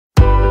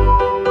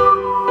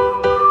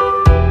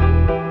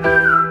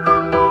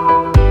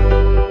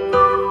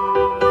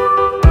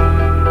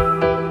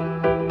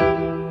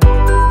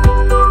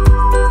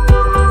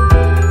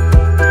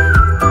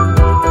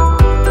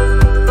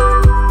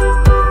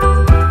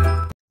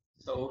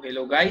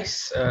Hello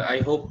guys,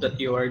 I hope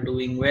that you are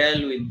doing well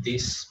with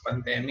this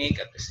pandemic,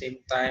 at the same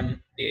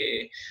time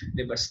the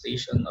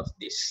devastation of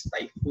this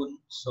typhoon.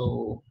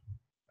 So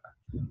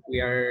we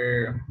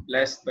are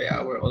blessed by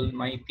our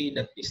Almighty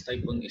that this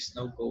typhoon is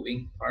now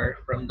going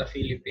far from the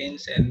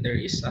Philippines, and there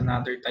is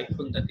another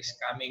typhoon that is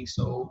coming.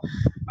 So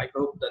I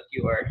hope that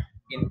you are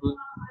in good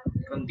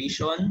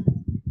condition.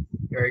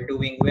 You are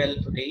doing well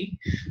today.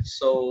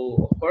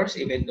 So of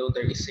course, even though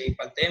there is a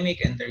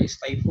pandemic and there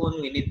is typhoon,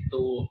 we need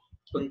to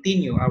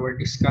continue our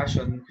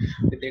discussion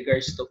with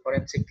regards to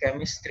forensic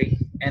chemistry.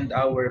 And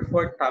our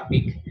fourth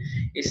topic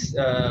is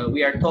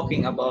we are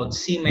talking about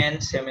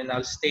semen,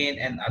 seminal stain,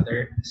 and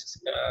other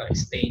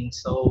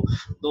stains. So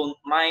don't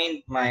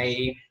mind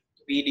my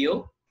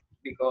video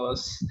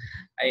because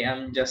I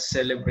am just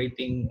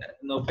celebrating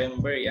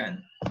November yan,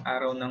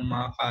 araw ng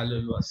mga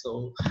kaluluwa.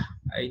 So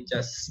I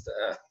just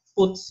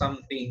put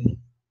something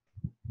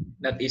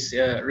that is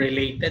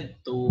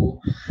related to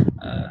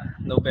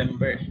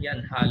November,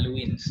 yan,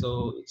 Halloween.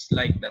 So it's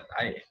like that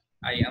I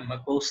am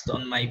a ghost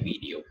on my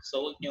video.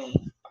 So huwag niyong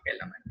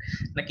pakialaman.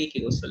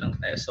 Nakikiuso lang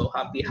tayo. So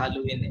happy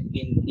Halloween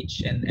in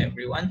each and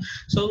everyone.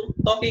 So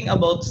talking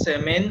about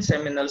semen,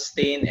 seminal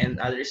stain,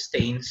 and other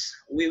stains,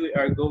 we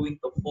are going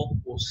to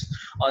focus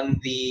on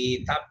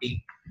the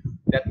topic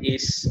that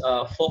is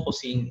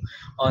focusing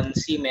on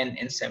semen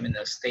and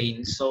seminal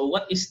stain. So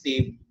what is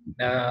the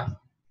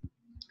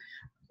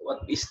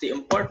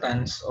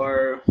importance,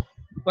 or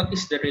what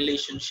is the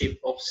relationship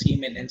of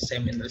semen and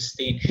seminal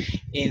stain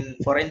in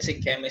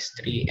forensic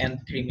chemistry and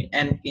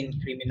in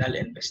criminal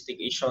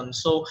investigation?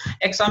 So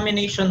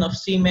examination of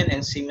semen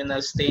and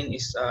seminal stain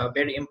is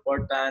very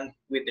important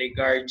with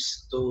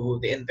regards to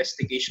the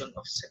investigation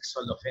of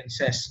sexual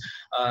offenses.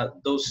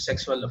 Those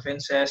sexual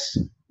offenses,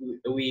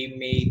 we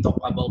may talk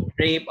about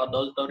rape,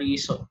 adultery,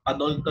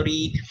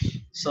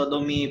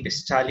 sodomy,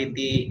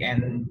 bestiality,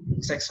 and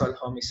sexual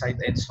homicide,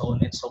 and so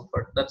on and so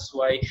forth. That's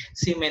why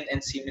semen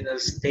and seminal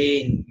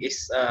stain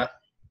is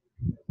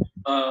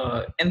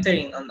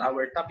entering on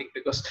our topic,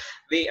 because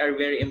they are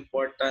very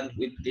important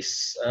with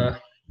this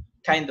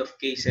kind of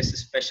cases,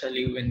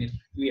 especially when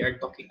we are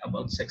talking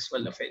about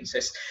sexual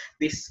offenses.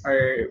 These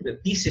are the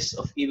pieces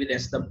of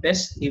evidence, the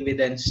best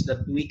evidence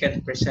that we can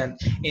present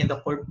in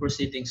the court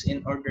proceedings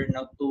in order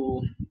now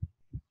to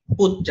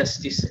put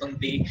justice on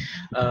the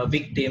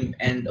victim,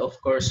 and of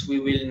course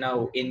we will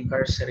now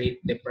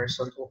incarcerate the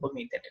person who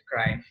committed the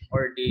crime,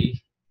 or the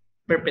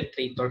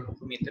perpetrator who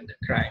committed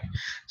the crime.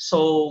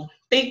 So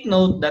take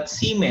note that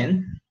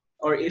semen,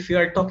 or if you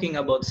are talking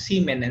about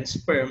semen and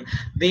sperm,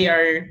 they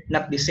are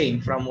not the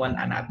same from one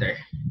another.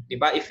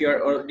 Diba? If you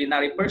are an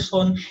ordinary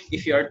person,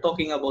 if you are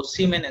talking about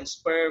semen and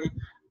sperm,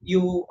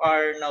 you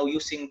are now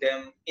using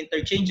them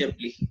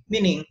interchangeably.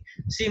 Meaning,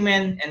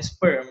 semen and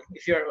sperm,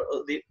 if you are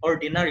the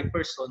ordinary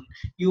person,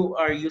 you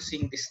are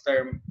using this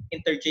term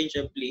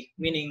interchangeably,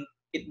 meaning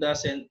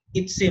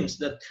it seems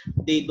that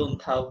they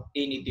don't have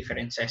any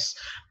differences.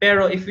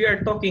 Pero if we are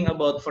talking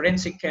about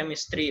forensic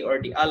chemistry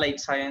or the allied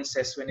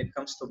sciences, when it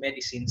comes to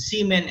medicine,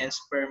 semen and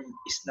sperm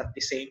is not the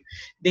same.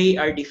 They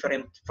are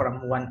different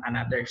from one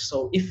another.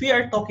 So if we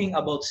are talking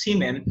about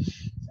semen,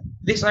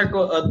 these are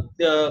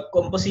the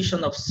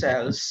composition of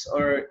cells,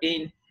 or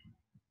in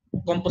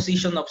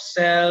composition of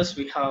cells,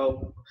 we have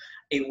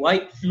a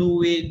white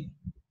fluid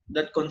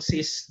that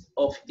consists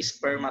of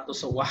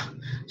spermatozoa.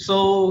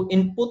 So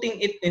in putting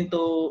it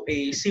into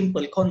a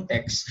simple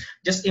context,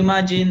 just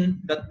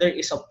imagine that there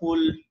is a pool,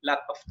 lot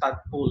of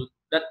tadpole.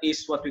 That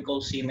is what we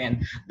call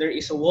semen. There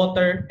is a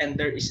water and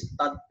there is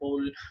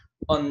tadpole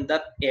on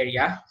that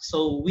area.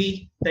 So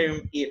we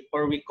term it,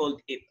 or we call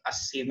it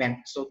as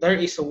semen. So there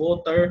is a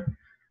water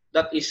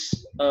that is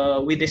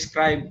we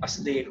describe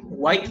as the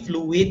white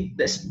fluid,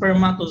 the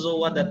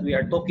spermatozoa that we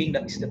are talking,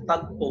 that is the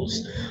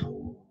tadpoles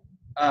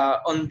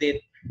on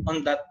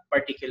that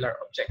particular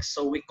object.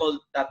 So we call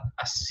that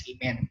as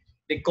semen.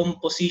 The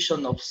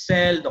composition of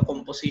cell, the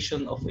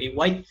composition of a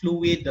white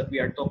fluid that we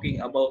are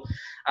talking about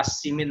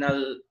as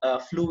seminal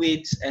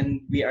fluids, and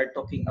we are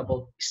talking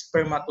about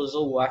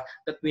spermatozoa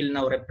that will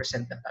now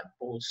represent the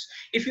tadpoles.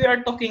 If we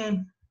are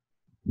talking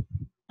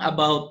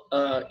about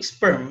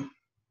sperm,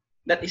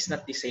 that is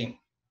not the same.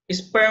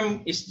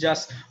 Sperm is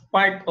just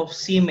part of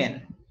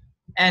semen,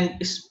 and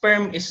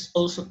sperm is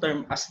also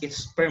termed as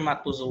its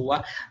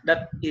spermatozoa.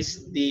 That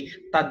is the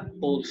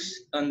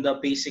tadpoles on the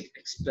basic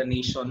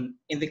explanation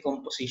in the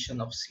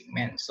composition of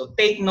semen. So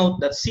take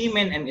note that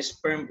semen and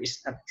sperm is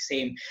not the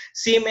same.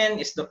 Semen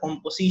is the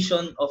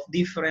composition of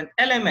different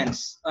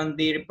elements on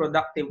the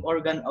reproductive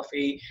organ of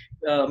a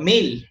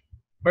male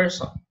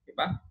person,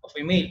 diba? Of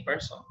a male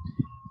person.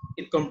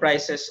 It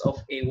comprises of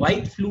a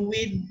white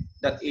fluid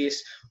that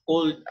is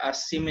called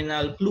as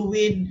seminal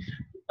fluid.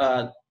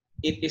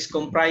 It is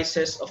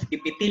comprises of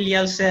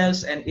epithelial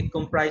cells, and it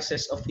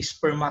comprises of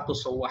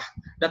spermatozoa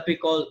that we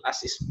call as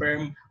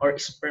sperm or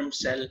sperm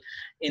cell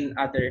in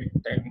other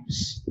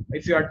terms.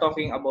 If you are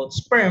talking about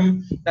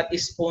sperm, that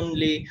is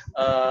only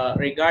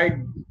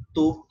regard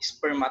to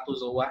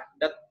spermatozoa.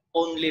 That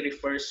only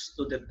refers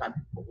to the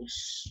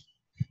tadpoles.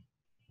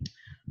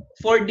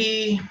 For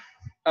the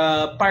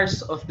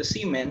parts of the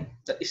semen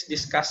that is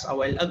discussed a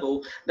while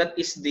ago, that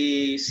is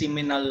the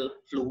seminal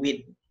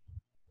fluid.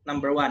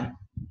 Number one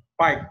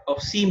part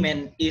of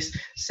semen is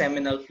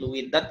seminal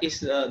fluid. That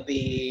is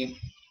the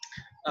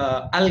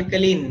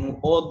alkaline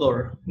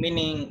odor,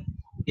 meaning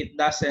it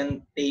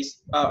doesn't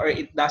taste or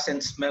it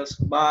doesn't smells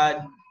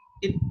bad.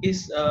 It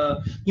is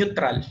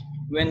neutral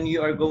when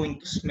you are going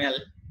to smell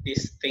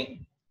this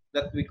thing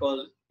that we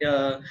call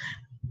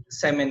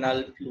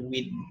seminal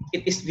fluid.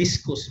 It is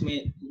viscous,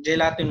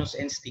 gelatinous,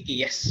 and sticky.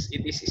 Yes,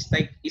 it is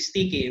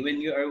sticky when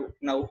you are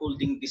now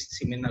holding this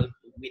seminal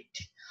fluid.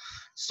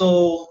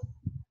 So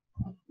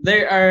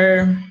there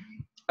are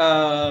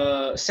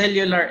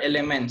cellular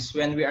elements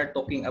when we are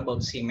talking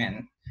about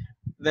semen.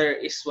 There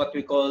is what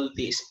we call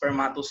the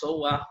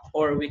spermatozoa,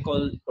 or we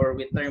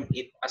term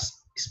it as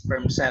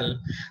sperm cell.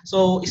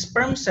 So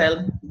sperm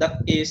cell,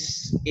 that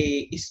is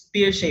a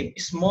spear shape,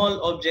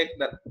 small object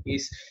that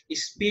is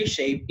spear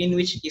shape, in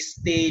which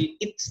its tail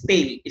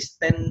is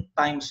 10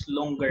 times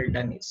longer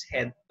than its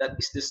head. That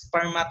is the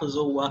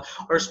spermatozoa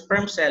or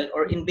sperm cell,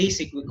 or in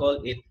basic we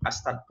call it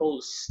as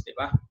tadpoles,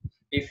 diba?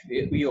 If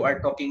you are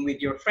talking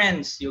with your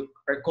friends, you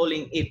are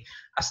calling it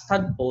as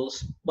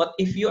tadpoles. But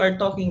if you are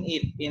talking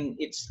it in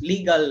its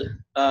legal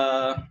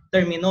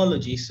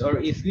terminologies, or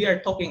if we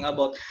are talking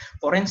about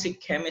forensic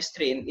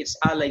chemistry in its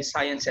allied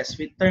sciences,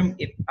 we term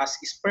it as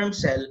sperm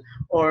cell,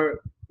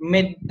 or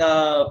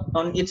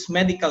on its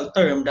medical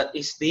term, that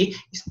is the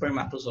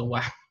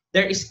spermatozoa.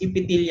 There is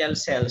epithelial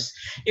cells.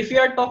 If you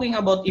are talking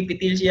about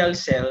epithelial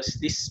cells,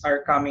 these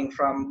are coming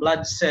from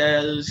blood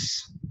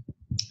cells,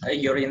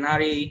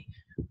 urinary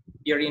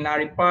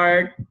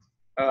part,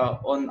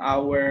 on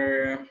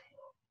our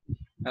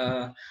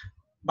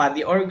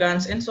body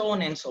organs, and so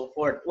on and so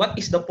forth. What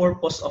is the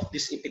purpose of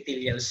these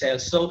epithelial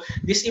cells? So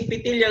this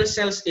epithelial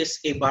cells is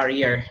a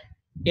barrier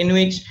in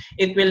which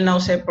it will now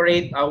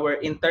separate our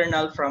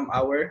internal from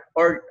our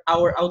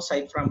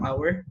outside from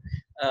our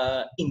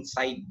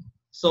inside.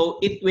 So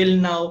it will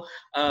now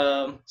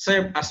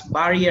serve as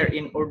barrier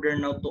in order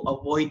now to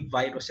avoid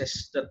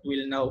viruses that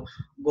will now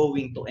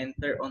going to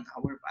enter on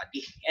our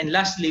body. And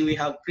lastly, we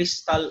have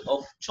crystal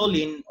of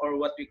choline, or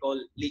what we call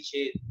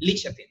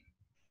lecithin.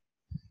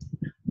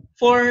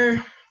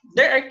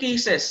 There are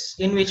cases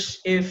in which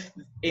if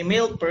a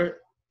male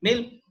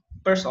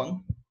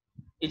person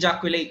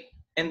ejaculate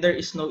and there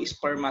is no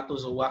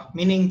spermatozoa,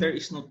 meaning there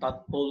is no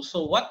tadpole.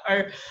 So what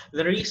are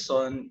the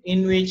reason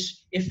in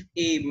which if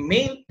a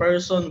male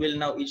person will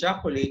now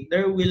ejaculate,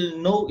 there will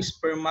no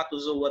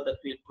spermatozoa that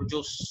will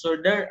produce? So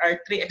there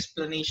are three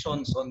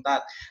explanations on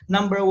that.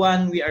 Number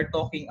one, we are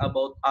talking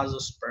about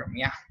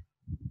azoospermia.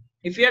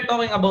 If we are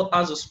talking about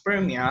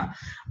azoospermia,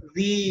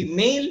 the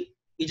male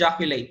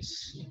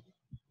ejaculates,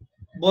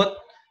 but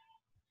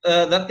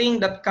the thing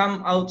that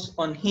comes out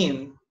on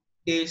him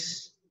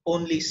is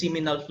only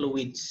seminal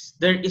fluids.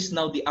 There is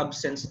now the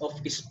absence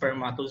of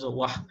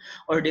spermatozoa,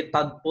 or the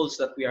tadpoles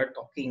that we are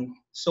talking.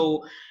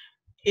 So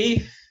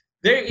if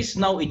there is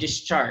now a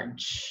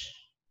discharge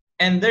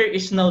and there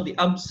is now the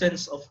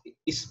absence of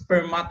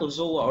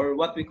spermatozoa, or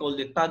what we call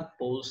the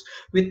tadpoles,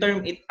 we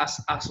term it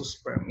as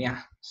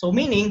azoospermia. So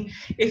meaning,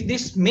 if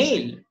this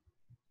male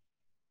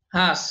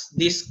has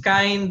this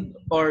kind,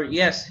 or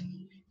yes,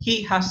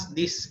 he has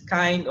this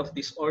kind of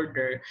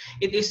disorder,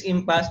 it is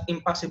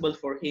impossible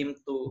for him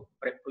to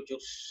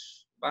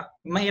reproduce. Diba?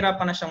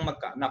 Mahirapan na siyang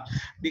magkaanak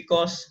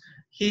because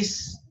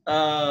his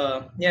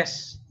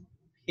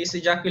his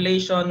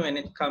ejaculation, when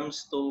it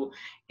comes to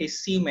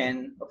his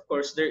semen, of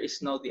course, there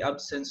is now the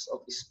absence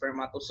of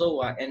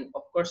spermatozoa. And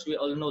of course, we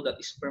all know that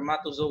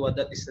spermatozoa,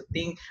 that is the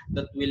thing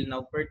that will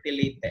now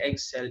fertilate the egg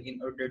cell in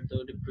order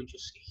to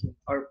reproduce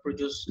or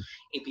produce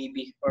a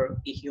baby,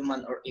 or a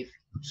human, or a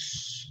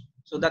fetus.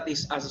 So that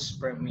is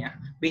azoospermia.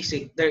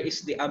 Basic, there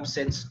is the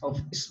absence of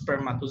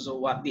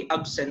spermatozoa, the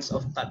absence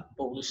of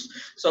tadpoles.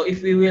 So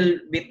if we will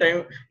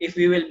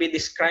be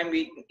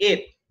describing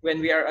it when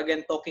we are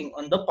again talking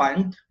on the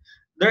pond,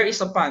 there is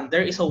a pond,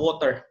 there is a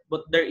water,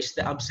 but there is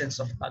the absence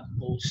of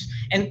tadpoles.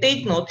 And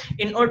take note,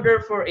 in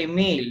order for a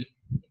male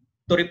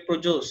to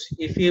reproduce,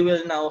 if he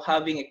will now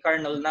having a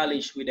carnal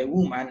knowledge with a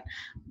woman,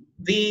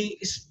 the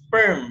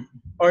sperm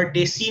or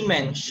the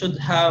semen should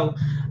have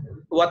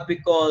what we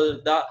call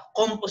the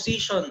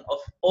composition of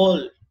all.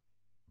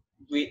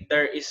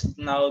 There is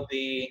now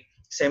the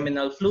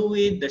seminal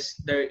fluid,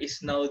 there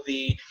is now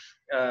the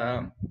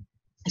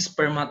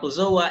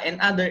spermatozoa and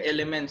other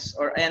elements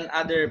and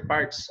other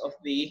parts of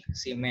the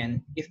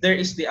semen. If there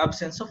is the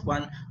absence of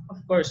one, of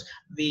course,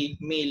 the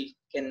male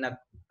cannot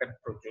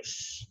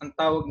reproduce. Ang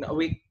tawag na,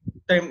 we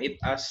term it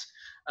as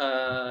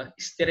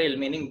sterile,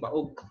 meaning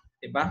baog,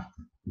 diba?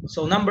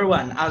 So number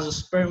one,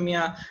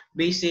 azoospermia.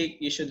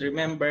 Basic, you should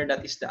remember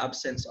that is the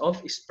absence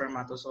of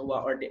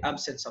spermatozoa, or the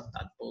absence of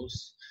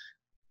tadpoles.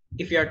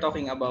 If you are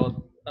talking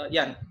about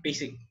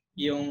basic,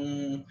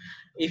 yung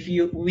if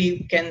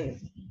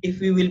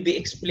we will be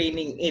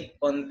explaining it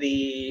on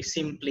the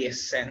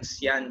simplest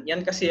sense, yan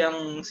kasi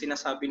ang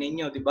sinasabi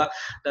ninyo, di ba?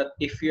 That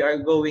if you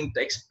are going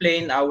to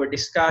explain our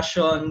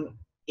discussion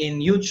in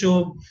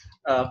YouTube,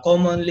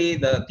 commonly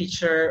the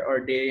teacher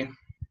or the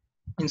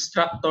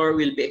instructor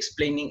will be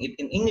explaining it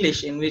in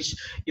English in which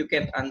you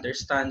can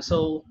understand.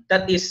 So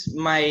that is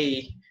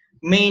my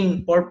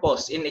main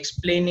purpose in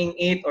explaining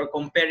it or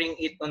comparing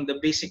it on the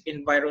basic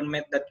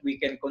environment that we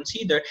can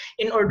consider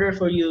in order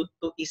for you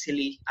to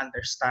easily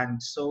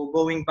understand. So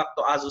going back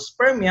to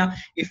azoospermia,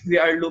 if we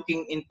are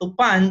looking into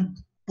pond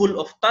full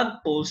of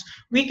tadpoles,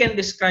 we can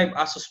describe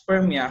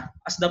azoospermia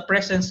as the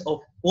presence of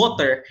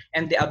water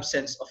and the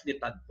absence of the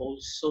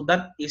tadpoles. So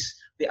that is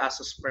the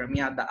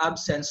azoospermia, the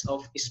absence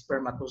of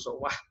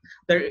spermatozoa.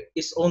 There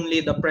is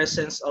only the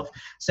presence of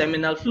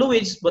seminal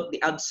fluids but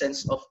the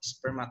absence of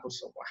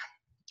spermatozoa.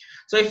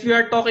 So if we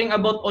are talking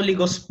about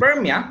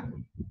oligospermia,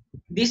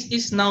 this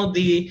is now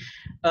the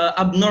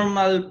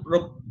abnormal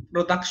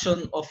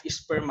production of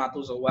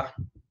spermatozoa.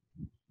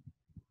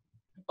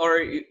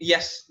 Or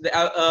yes, the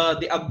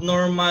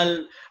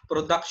abnormal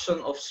production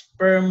of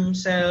sperm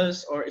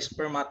cells or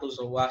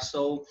spermatozoa.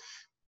 So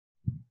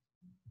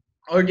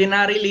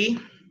ordinarily,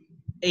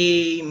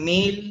 a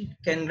male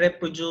can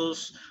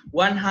reproduce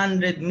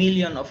 100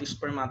 million of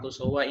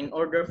spermatozoa in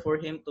order for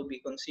him to be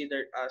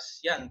considered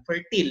as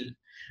fertile.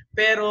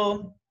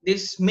 Pero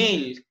this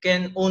male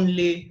can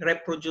only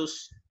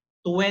reproduce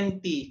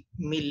 20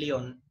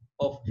 million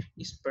of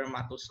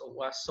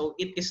spermatozoa. So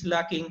it is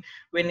lacking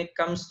when it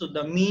comes to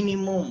the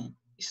minimum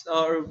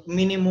or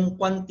minimum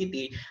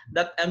quantity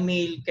that a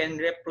male can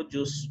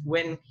reproduce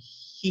when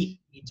he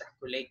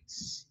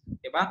ejaculates.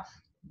 Diba?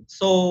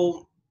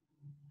 So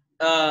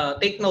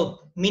take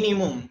note,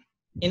 minimum.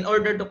 In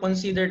order to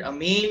consider a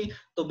male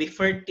to be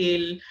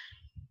fertile,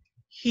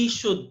 he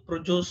should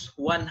produce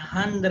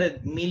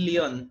 100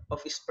 million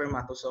of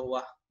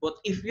spermatozoa. But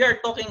if we are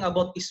talking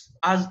about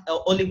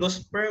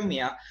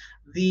oligospermia,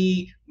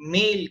 the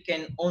male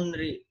can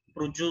only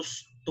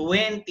produce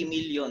 20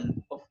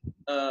 million of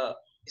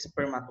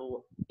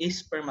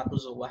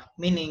spermatozoa,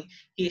 meaning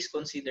he is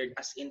considered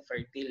as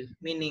infertile,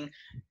 meaning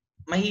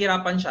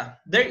mahirapan siya.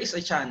 There is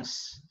a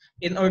chance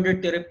in order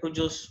to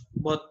reproduce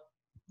but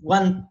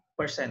 1%.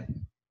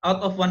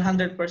 Out of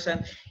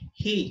 100%,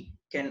 he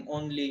can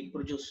only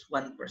produce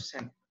 1%.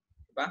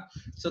 Diba?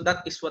 So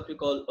that is what we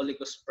call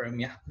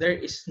oligospermia. There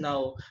is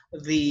now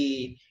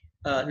the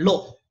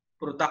low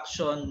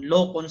production,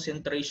 low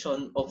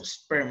concentration of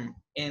sperm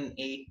in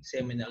a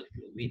seminal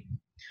fluid.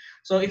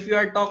 So if you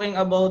are talking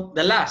about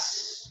the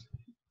last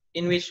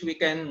in which we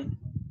can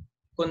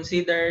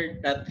consider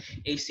that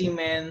a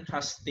semen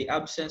has the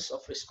absence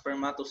of a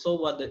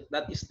spermatozoa,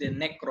 that is the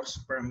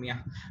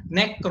necrospermia.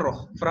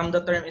 Necro, from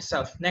the term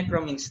itself,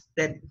 necro means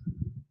dead.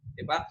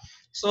 Diba?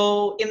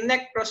 So in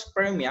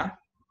necrospermia,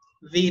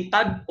 the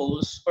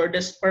tadpoles or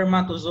the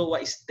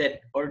spermatozoa is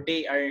dead or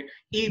they are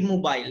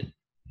immobile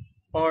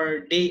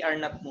or they are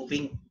not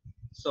moving.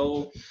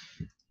 So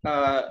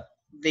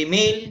the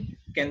male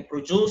can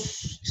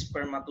produce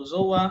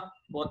spermatozoa,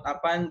 but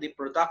upon the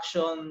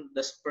production,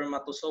 the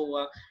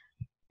spermatozoa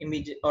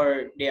immediate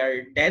or they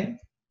are dead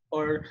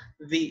or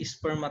the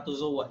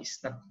spermatozoa is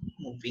not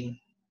moving.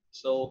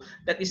 So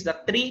that is the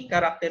three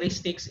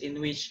characteristics in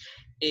which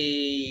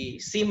a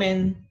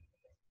semen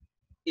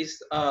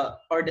is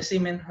or the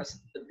semen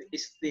has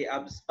is the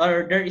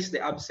or there is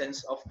the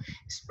absence of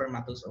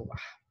spermatozoa.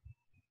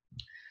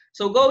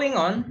 So going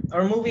on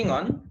or moving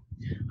on,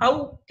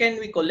 how can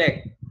we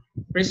collect,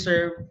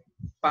 preserve,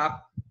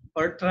 pack,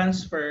 or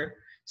transfer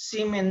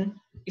semen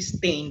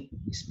stained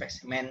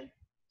specimen?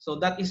 So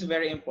that is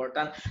very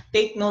important.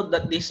 Take note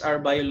that these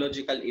are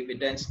biological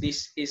evidence.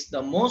 This is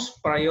the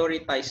most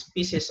prioritized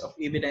pieces of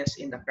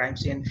evidence in the crime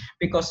scene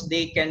because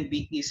they can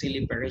be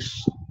easily perished.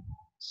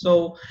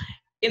 So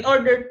in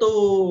order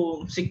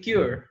to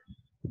secure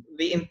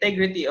the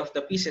integrity of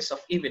the pieces of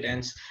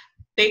evidence,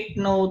 take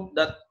note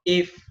that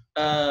if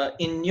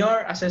in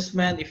your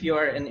assessment, if you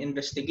are an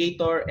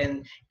investigator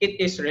and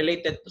it is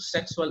related to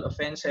sexual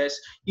offenses,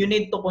 you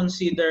need to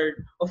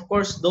consider, of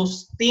course,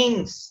 those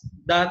things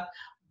that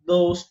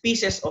those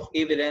pieces of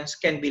evidence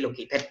can be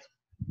located.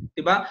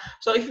 Diba?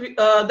 So if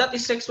that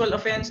is sexual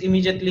offense,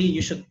 immediately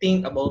you should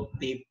think about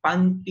the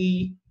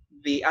panty,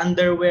 the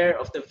underwear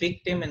of the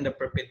victim and the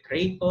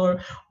perpetrator,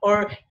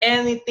 or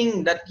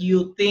anything that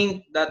you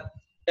think that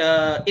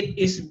it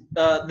is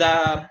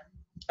the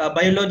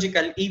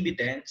biological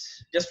evidence.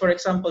 Just for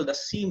example, the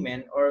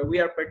semen, or we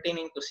are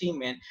pertaining to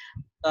semen,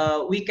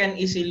 we can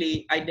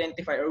easily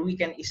identify or we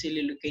can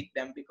easily locate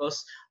them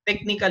because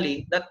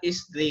technically that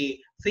is the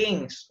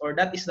things or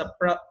that is the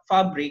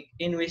fabric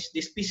in which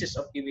these pieces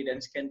of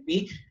evidence can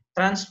be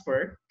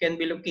transferred, can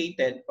be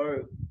located,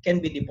 or can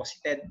be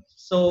deposited.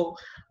 So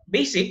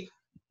basic,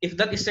 if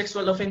that is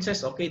sexual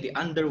offenses, okay, the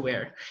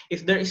underwear.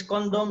 If there is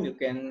condom, you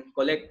can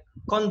collect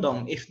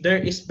condom. If there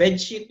is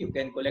bed sheet, you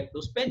can collect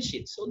those bed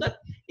sheets. So that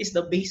is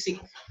the basic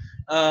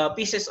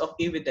pieces of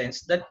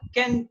evidence that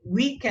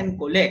we can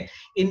collect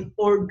in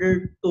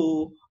order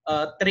to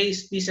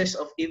trace pieces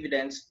of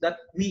evidence that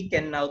we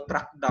can now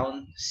track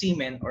down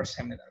semen or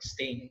seminal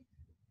stain.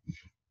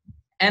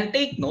 And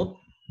take note,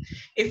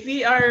 if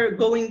we are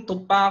going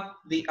to pack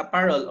the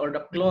apparel or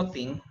the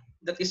clothing,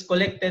 that is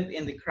collected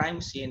in the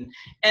crime scene,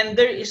 and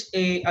there is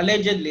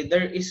allegedly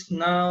there is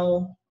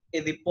now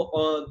a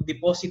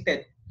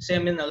deposited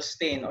seminal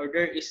stain, or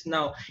there is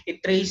now a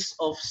trace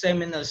of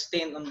seminal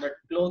stain on that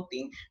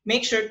clothing,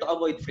 make sure to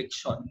avoid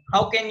friction.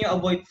 How can you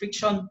avoid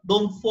friction?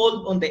 Don't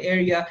fold on the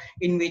area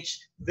in which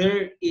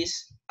there is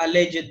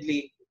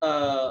allegedly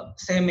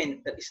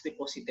semen that is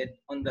deposited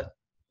on the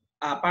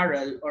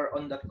apparel or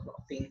on that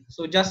clothing.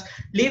 So just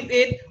leave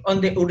it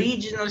on the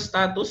original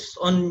status,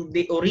 on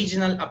the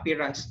original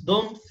appearance.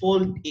 Don't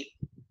fold it.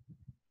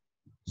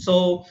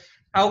 So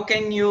how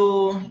can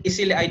you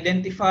easily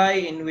identify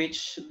in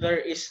which there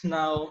is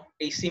now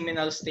a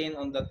seminal stain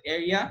on that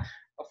area?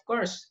 Of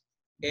course,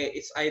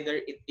 it's either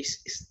it is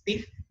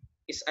stiff,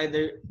 it's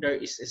either there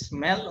is a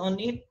smell on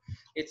it,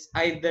 it's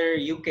either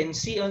you can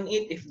see on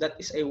it if that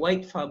is a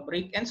white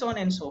fabric, and so on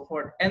and so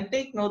forth. And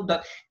take note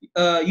that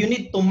you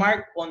need to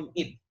mark on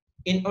it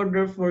in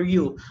order for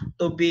you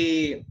to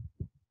be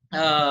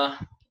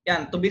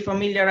to be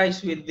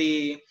familiarized with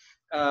the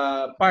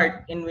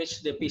part in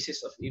which the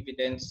pieces of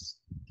evidence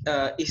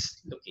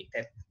is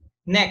located.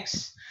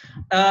 Next,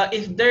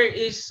 if there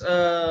is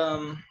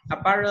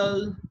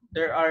apparel,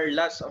 there are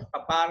lots of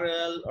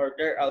apparel, or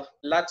there are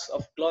lots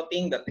of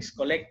clothing that is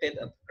collected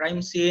at the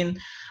crime scene.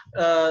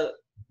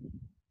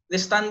 The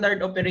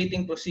standard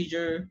operating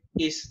procedure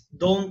is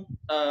don't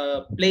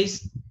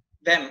place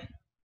them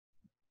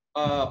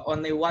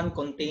on a one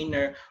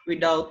container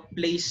without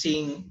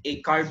placing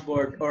a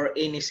cardboard or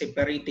any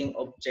separating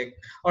object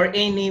or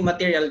any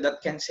material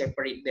that can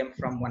separate them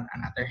from one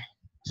another.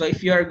 So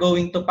if you are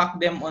going to pack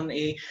them on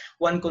a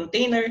one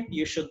container,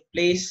 you should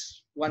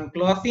place one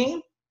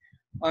clothing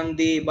on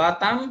the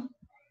bottom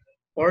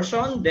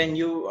portion, then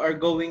you are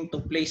going to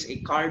place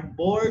a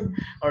cardboard,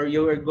 or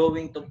you are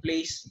going to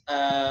place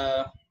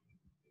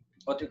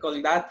what we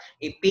call that,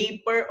 a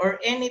paper or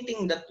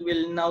anything that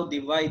will now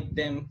divide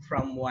them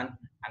from one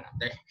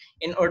another,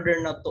 in order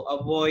not to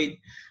avoid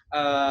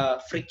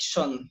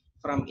friction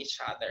from each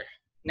other.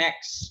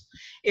 Next,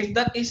 if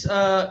that is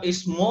a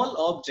small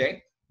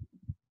object,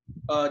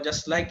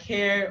 just like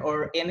hair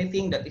or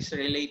anything that is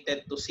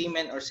related to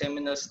semen or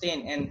seminal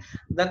stain, and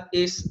that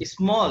is a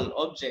small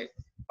object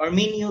or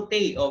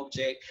minute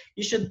object,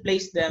 you should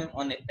place them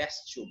on a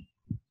test tube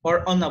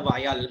or on a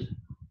vial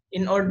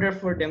in order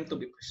for them to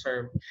be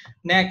preserved.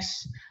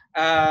 Next,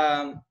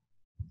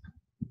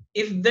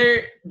 if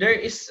there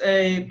is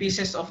a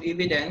pieces of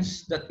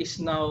evidence that is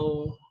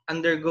now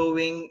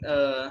undergoing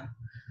the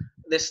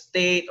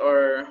state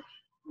or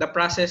the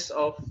process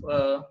of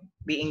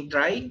being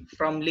dry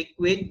from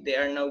liquid, they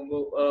are now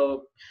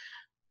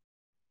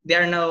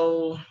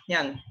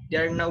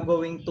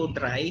going to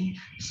dry.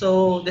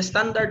 So the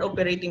standard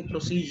operating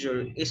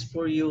procedure is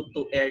for you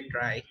to air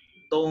dry.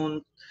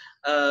 Don't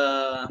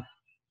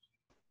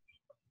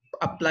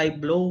apply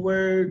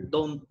blower,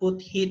 don't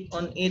put heat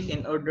on it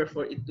in order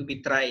for it to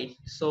be dry.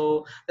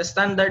 So the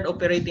standard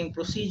operating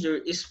procedure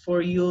is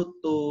for you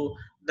to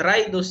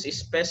dry those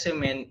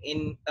specimen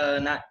in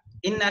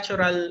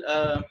natural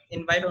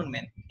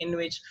environment, in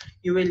which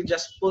you will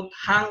just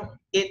hang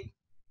it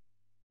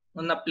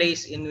on a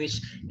place in which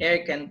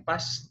air can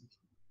pass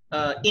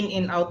in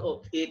and out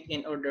of it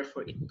in order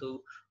for it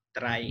to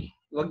dry.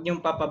 Huwag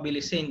niyong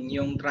papabilisin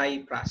yung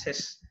dry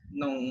process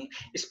nung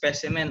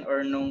specimen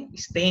or nung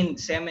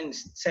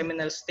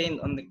seminal stain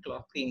on the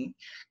clothing,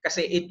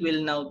 kasi it will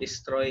now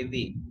destroy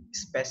the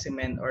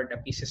specimen or the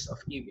pieces of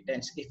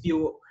evidence if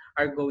you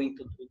are going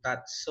to do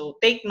that. So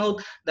take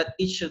note that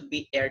it should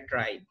be air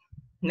dried.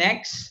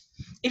 Next,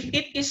 if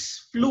it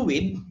is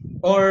fluid,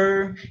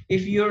 or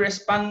if you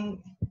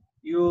responded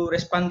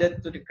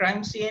to the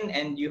crime scene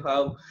and you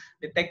have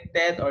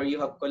detected or you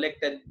have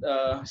collected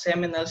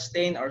seminal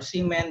stain or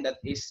semen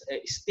that is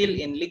still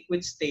in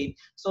liquid state,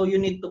 so you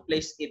need to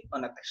place it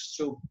on a test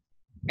tube.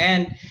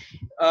 And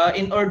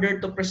in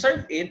order to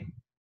preserve it,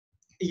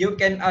 you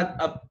can add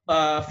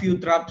a few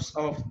drops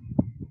of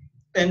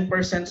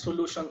 10%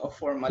 solution of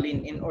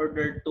formalin in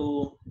order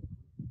to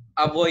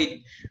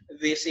avoid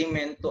the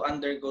semen to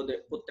undergo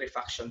the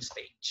putrefaction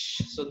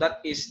stage. So that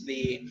is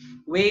the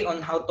way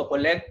on how to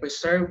collect,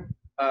 preserve,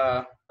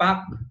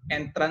 pack,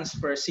 and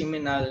transfer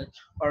seminal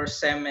or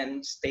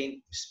semen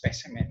stained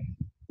specimen.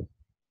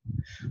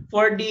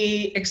 For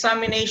the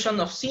examination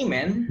of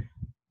semen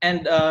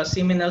and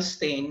seminal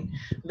stain,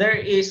 there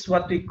is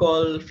what we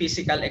call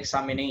physical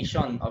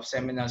examination of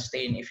seminal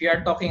stain. If you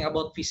are talking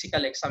about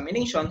physical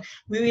examination,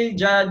 we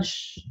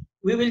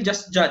will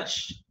just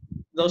judge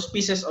those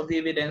pieces of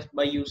evidence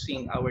by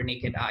using our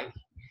naked eye.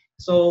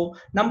 So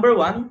number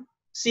one,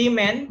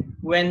 semen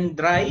when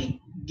dry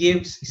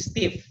gives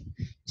stiff,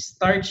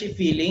 starchy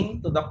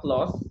feeling to the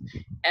cloth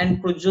and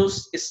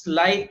produce a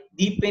slight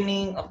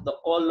deepening of the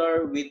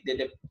color with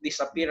the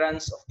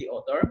disappearance of the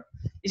odor.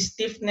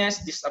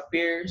 Stiffness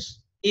disappears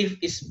if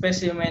a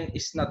specimen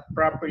is not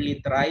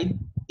properly dried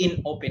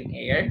in open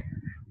air.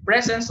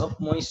 Presence of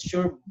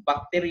moisture,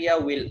 bacteria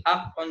will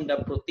act on the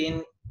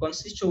protein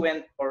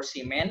constituent or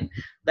semen,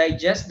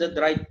 digest the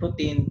dried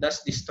protein, thus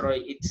destroy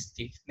its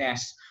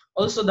stiffness.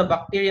 Also, the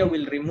bacteria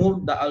will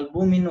remove the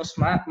albuminous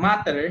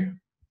matter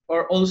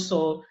or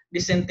also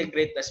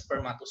disintegrate the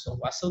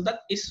spermatozoa. So that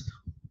is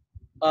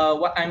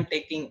what I'm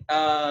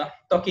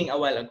talking a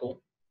while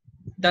ago.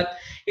 That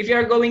if you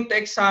are going to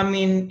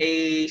examine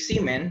a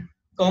semen,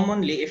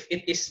 commonly if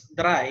it is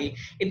dry,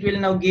 it will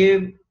now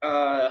give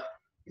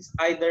it's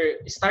either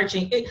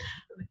starching.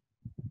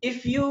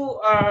 If you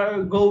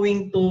are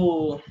going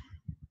to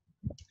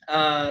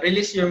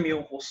release your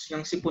mucus,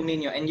 yung sipon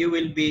ninyo, and you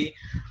will be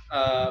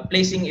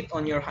placing it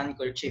on your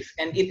handkerchief,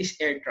 and it is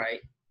air dry.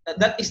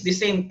 That is the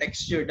same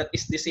texture, that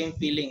is the same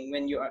feeling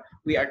when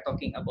we are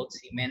talking about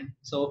semen.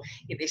 So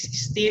it is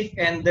stiff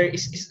and there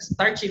is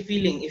starchy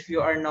feeling if you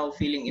are now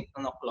feeling it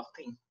on a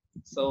clothing.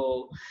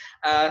 So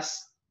as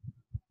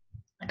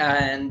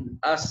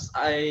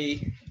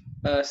I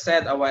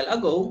said a while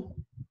ago,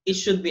 it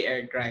should be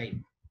air dried,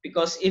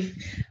 because if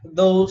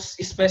those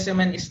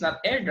specimen is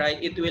not air dried,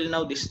 it will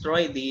now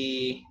destroy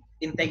the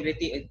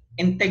integrity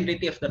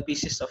of the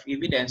pieces of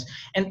evidence.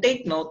 And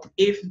take note,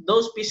 if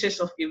those pieces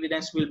of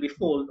evidence will be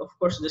full, of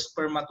course the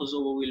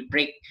spermatozoa will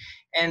break,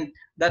 and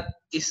that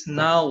is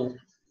now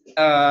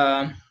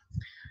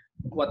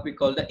what we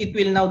call that, it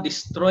will now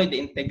destroy the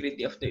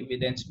integrity of the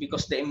evidence,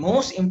 because the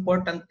most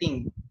important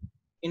thing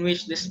in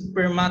which the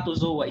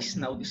spermatozoa is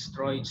now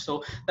destroyed.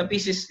 So the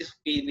pieces of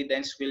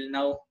evidence will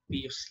now be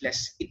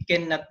useless. It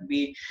cannot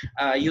be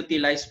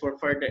utilized for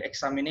further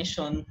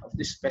examination of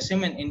the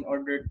specimen in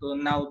order to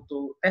now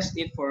to test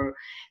it for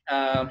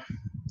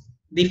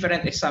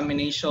different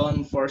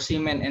examination for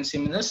semen and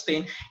seminal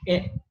stain,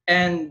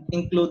 and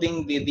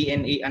including the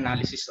DNA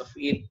analysis of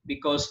it,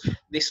 because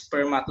the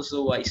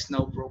spermatozoa is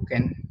now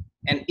broken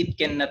and it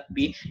cannot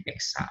be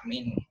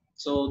examined.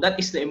 So that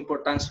is the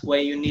importance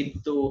why you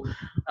need to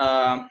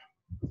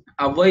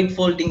avoid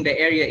folding the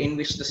area in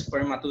which the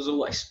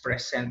spermatozoa is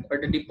present,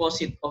 or the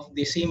deposit of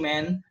the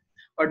semen,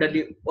 or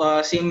the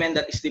semen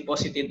that is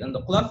deposited on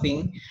the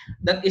clothing.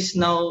 That is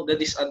now the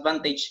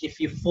disadvantage if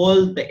you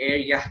fold the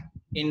area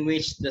in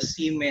which the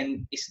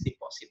semen is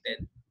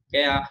deposited.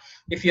 Kaya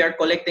if you are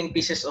collecting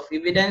pieces of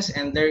evidence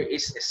and there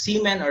is a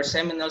semen or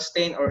seminal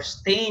stain or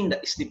stain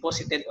that is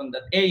deposited on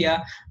that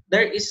area,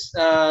 there is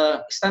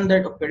a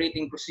standard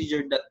operating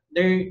procedure that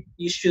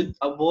you should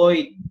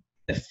avoid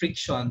the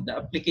friction, the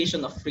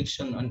application of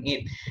friction on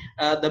it.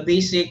 The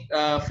basic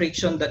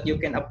friction that you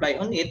can apply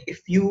on it,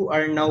 if you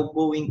are now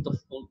going to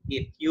fold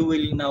it,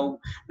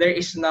 there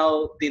is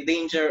now the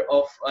danger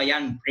of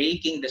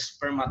breaking the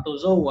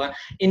spermatozoa,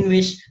 in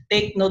which,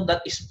 take note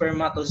that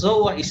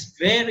spermatozoa is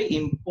very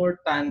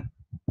important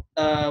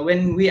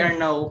when we are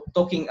now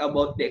talking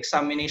about the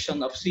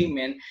examination of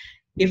semen,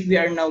 if we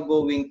are now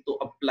going to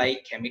apply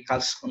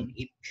chemicals on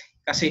it.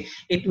 Kasi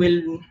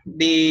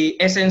the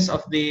essence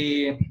of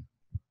the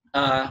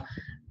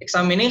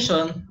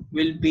examination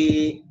will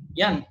be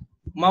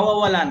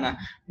mawawala na,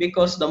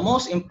 because the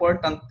most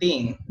important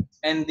thing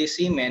and the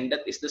semen, that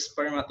is the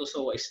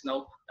spermatozoa, is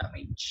now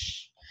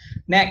damaged.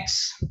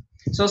 Next,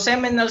 so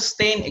seminal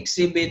stain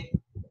exhibit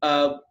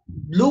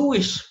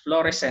bluish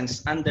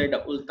fluorescence under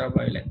the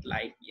ultraviolet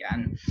light.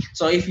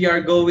 So if you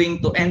are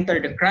going to enter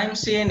the crime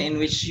scene in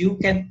which you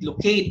can't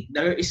locate,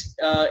 there is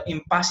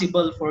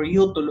impossible for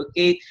you to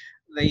locate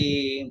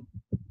the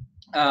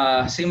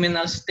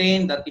seminal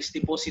stain that is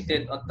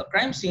deposited at the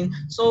crime scene,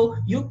 so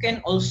you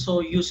can also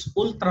use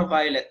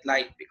ultraviolet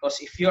light, because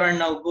if you are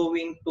now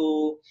going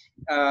to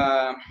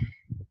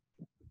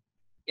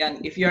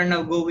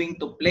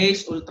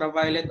place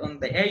ultraviolet on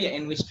the area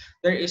in which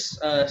there is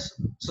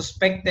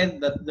suspected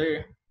that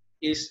there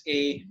is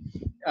a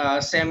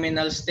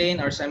seminal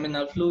stain or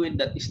seminal fluid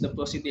that is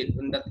deposited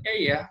in that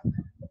area,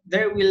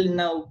 there will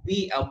now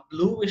be a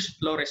bluish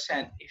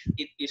fluorescent if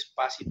it is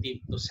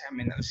positive to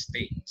seminal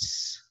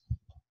stains.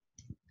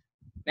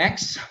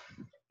 Next,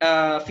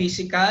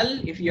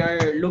 physical. If you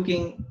are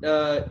looking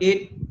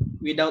it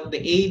without the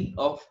aid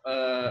of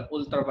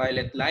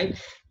ultraviolet light,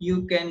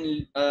 you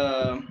can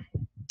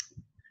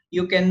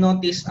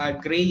notice a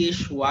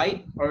grayish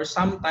white or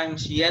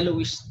sometimes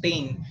yellowish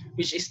stain,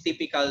 which is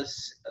typical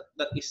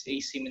that is a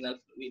seminal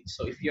fluid.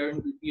 So if you're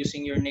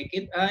using your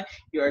naked eye,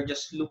 you are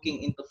just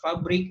looking into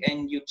fabric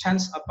and you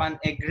chance upon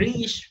a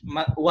grayish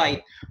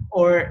white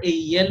or a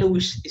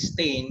yellowish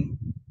stain,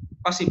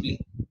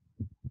 possibly,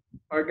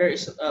 or there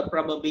is a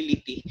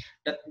probability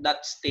that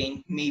that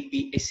stain may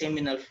be a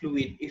seminal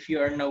fluid if you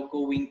are now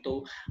going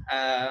to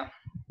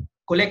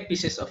collect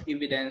pieces of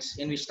evidence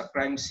in which the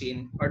crime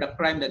scene or the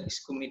crime that is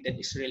committed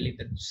is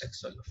related to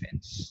sexual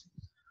offense.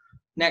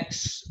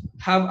 Next,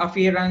 have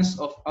appearance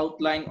of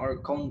outline or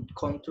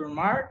contour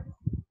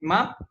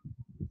map,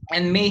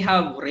 and may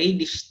have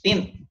reddish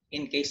tint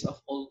in case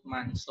of old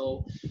man.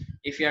 So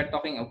if you are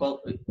talking about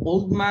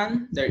old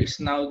man, there is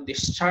now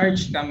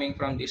discharge coming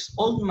from this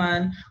old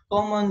man.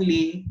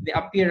 Commonly, the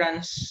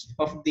appearance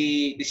of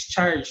the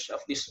discharge of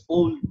this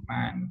old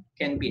man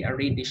can be a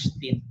reddish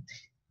tint.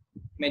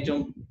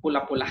 Medyo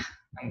pula-pula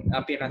ang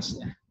appearance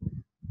niya.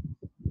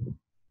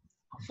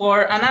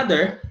 For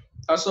another,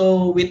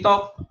 so we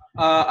talk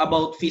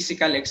about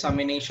physical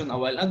examination a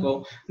while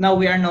ago. Now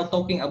we are now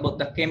talking about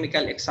the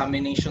chemical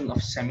examination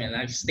of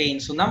seminal stain.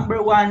 So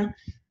number one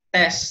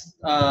test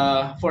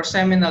for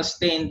seminal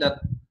stain that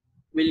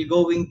will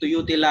going to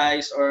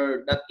utilize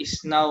or that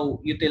is now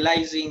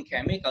utilizing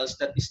chemicals,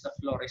 that is the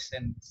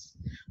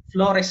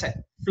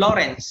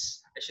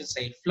Florence, I should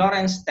say,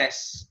 Florence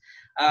test.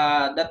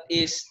 That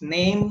is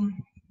named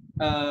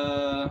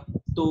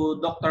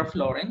to Dr.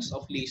 Florence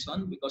of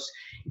Leeson because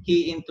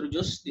he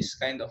introduced this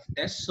kind of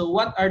test. So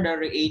what are the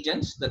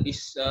reagents that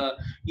is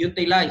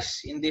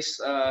utilized in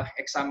this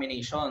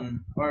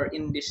examination or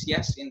in this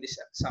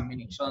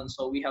examination?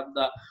 So we have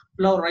the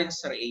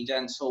Florence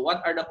reagent. So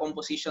what are the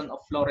composition of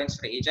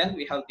Florence reagent?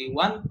 We have the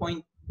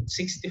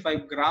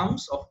 1.65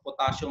 grams of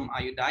potassium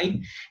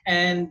iodide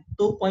and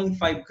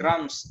 2.5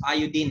 grams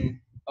iodine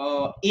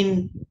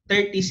in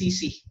 30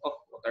 cc of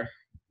water.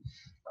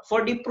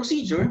 For the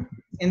procedure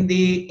in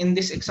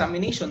this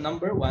examination,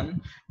 number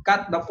one,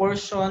 cut the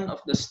portion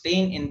of the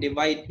stain and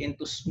divide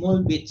into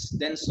small bits,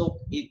 then soak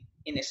it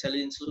in a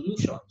saline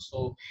solution.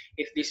 So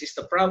if this is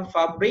the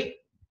fabric,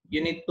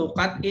 you need to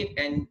cut it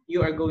and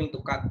you are going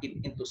to cut it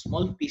into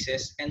small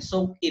pieces and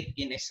soak it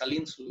in a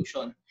saline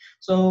solution.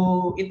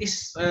 So it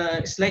is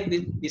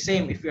slightly the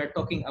same if we are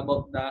talking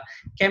about the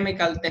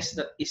chemical test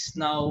that is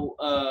now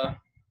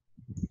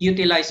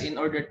utilized in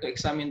order to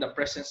examine the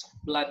presence of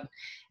blood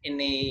in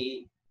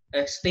a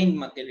stained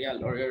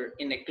material or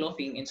in a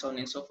clothing and so on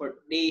and so forth.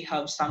 They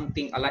have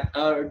something alike,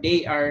 or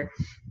they are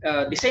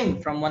the same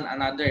from one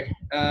another.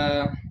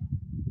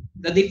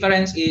 The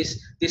difference is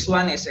this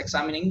one is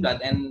examining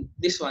blood and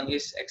this one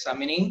is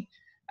examining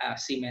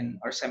semen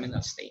or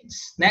seminal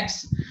stains.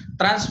 Next,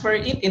 transfer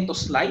it into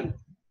slide,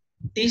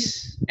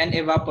 tease and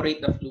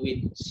evaporate the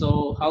fluid.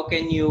 So how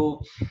can you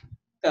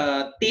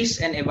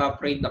tease and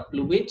evaporate the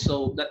fluid?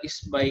 So that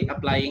is by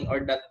applying,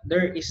 or that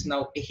there is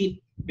now a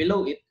heat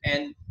below it,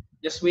 and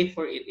just wait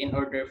for it in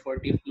order for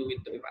the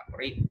fluid to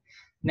evaporate.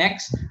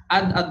 Next,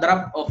 add a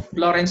drop of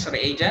Florence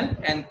reagent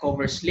and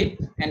cover slip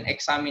and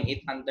examine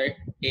it under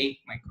a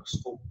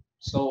microscope.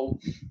 So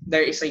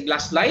there is a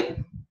glass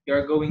slide.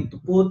 You're going to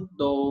put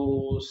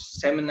those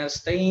seminal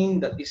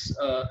stain that is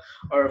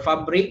or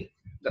fabric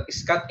that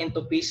is cut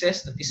into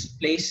pieces, that is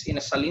placed in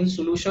a saline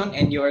solution,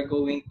 and you are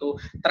going to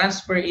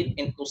transfer it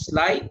into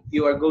slide.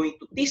 You are going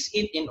to tease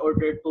it in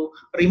order to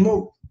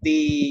remove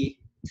the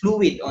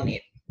fluid on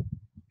it.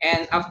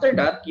 And after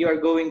that, you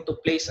are going to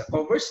place a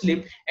cover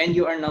slip and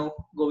you are now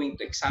going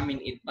to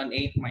examine it on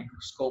a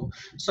microscope.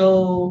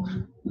 So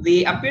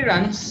the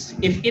appearance,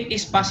 if it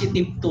is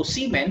positive to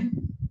semen,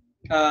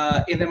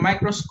 in the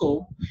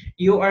microscope,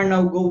 you are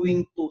now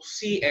going to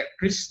see a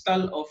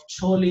crystal of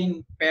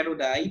choline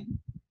peroxide,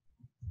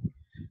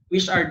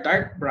 which are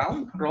dark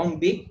brown,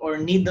 rhombic, or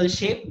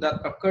needle-shaped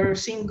that occur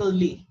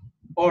singly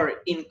or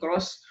in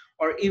cross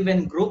or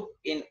even group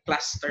in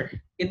cluster.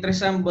 It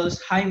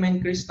resembles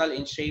hymen crystal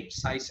in shape,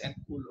 size, and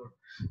color.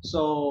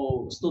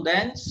 So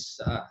students,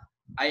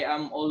 I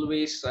am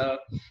always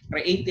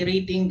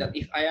reiterating that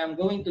if I am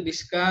going to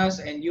discuss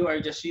and you are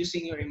just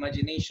using your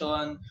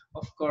imagination,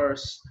 of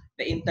course,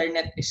 the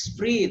internet is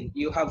free.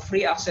 You have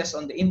free access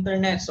on the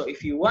internet. So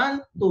if you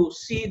want to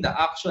see the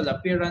actual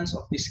appearance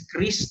of this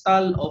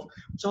crystal of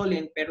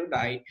choline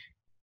peroxide,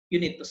 you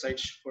need to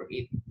search for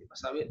it.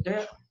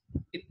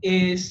 It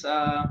is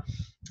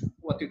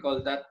what we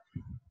call that.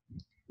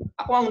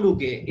 Ako ang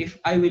lugi if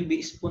I will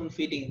be spoon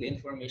feeding the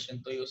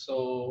information to you.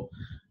 So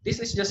this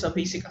is just a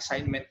basic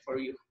assignment for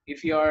you.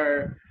 If you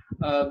are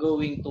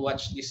going to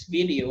watch this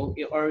video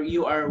or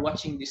you are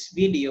watching these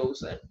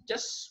videos,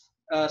 just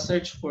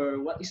search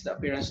for what is the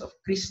appearance of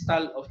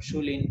crystal of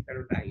choline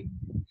peroxide.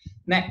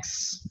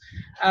 Next,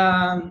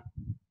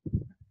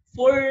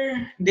 for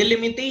the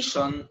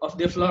limitation of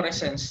the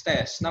fluorescence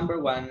test, number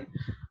one,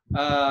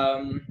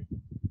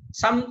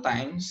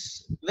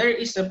 sometimes there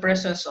is the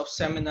presence of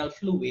seminal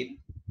fluid,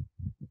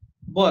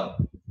 but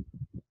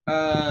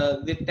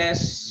the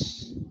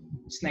test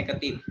is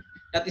negative.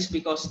 That is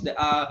because the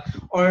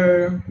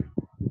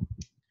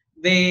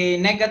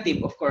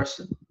negative, of course,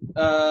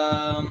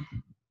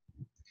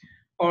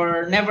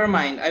 or never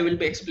mind, I will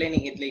be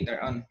explaining it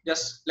later on.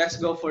 Just let's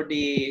go for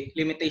the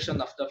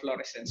limitation of the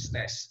fluorescence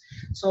test.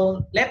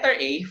 So letter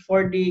A,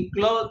 for the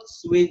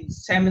clothes with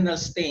seminal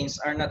stains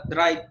are not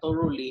dried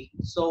thoroughly,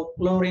 so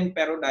chlorine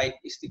peroxide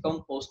is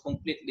decomposed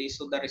completely,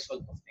 so the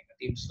result of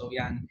negative. So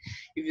yan,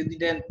 if you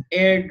didn't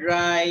air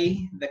dry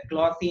the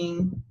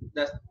clothing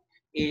that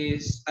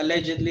is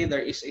allegedly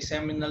there is a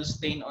seminal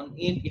stain on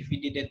it, if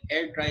you didn't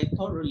air dry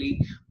thoroughly,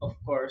 of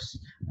course,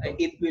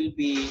 it will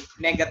be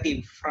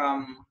negative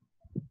from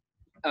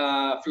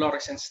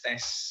fluorescence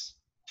test.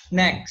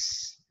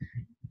 Next,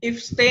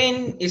 if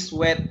stain is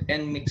wet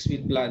and mixed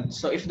with blood.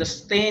 So if the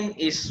stain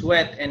is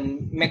wet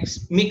and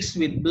mixed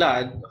with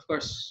blood, of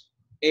course,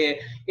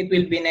 it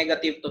will be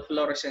negative to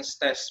fluorescence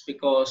test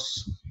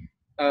because,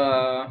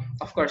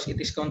 of course,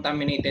 it is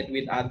contaminated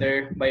with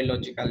other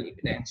biological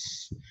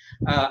evidence.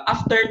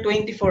 After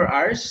 24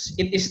 hours,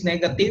 it is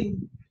negative,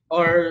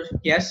 or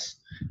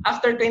yes,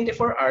 after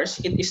 24 hours,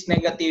 it is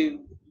negative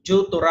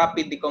due to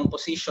rapid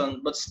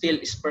decomposition, but still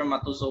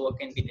spermatozoa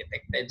can be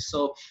detected.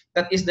 So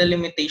that is the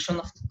limitation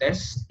of the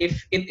test.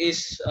 If it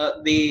is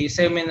the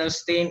seminal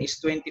stain is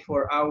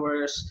 24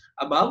 hours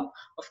above,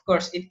 of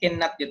course it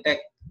cannot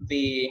detect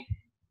the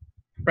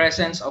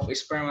presence of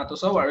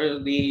spermatozoa or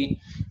the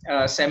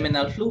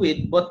seminal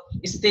fluid, but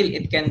still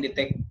it can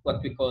detect what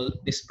we call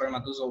the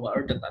spermatozoa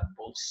or the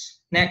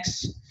tadpoles.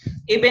 Next,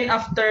 even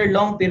after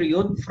long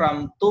period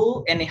from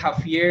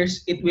 2.5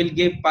 years, it will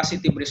give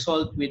positive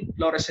result with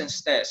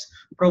fluorescence test,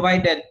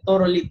 provided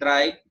thoroughly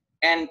dried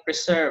and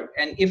preserved,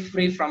 and if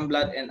free from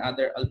blood and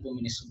other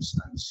albuminous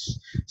substance.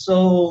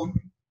 So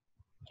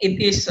it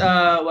is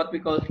what we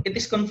call, it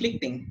is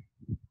conflicting.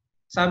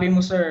 Sabi mo,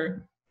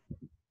 sir,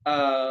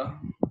 uh,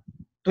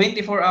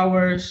 24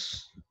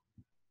 hours,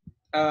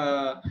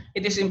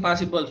 it is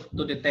impossible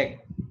to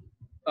detect.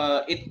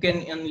 It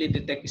can only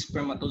detect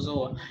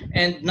spermatozoa.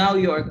 And now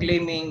you are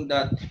claiming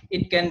that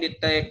it can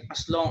detect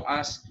as long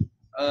as,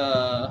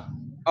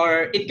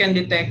 or it can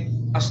detect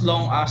as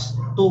long as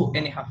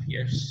 2.5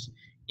 years.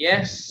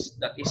 Yes,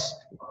 that is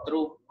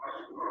true.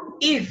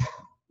 If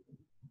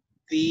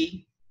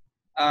the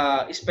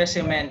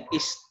specimen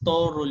is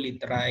thoroughly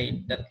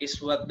dried. That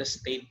is what the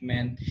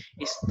statement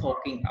is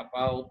talking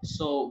about.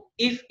 So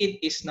if it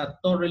is not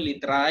thoroughly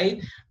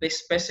dried, the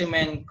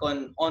specimen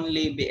can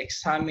only be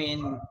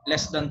examined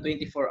less than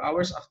 24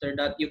 hours. After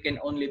that, you can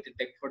only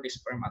detect for the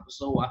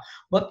spermatozoa.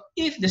 But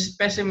if the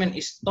specimen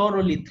is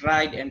thoroughly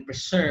dried and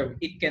preserved,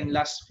 it can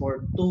last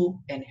for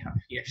 2.5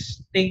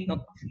 years. Take note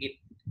of it.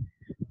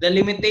 The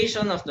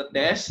limitation of the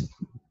test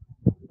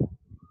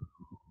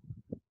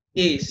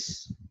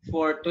is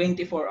for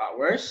 24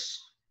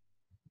 hours,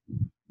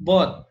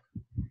 but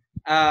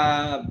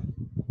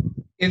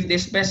if the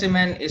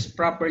specimen is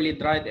properly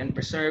dried and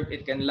preserved,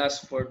 it can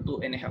last for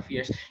 2.5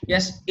 years.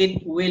 Yes,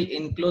 it will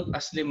include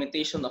as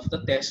limitation of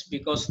the test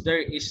because there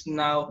is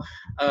now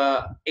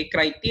a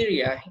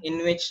criteria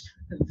in which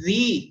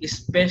the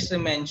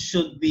specimen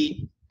should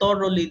be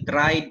thoroughly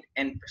dried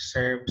and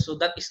preserved. So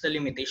that is the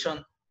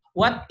limitation.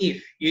 What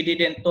if you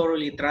didn't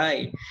thoroughly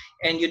dry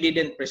and you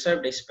didn't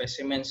preserve the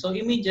specimen? So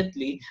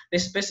immediately, the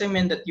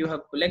specimen that you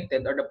have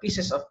collected or the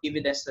pieces of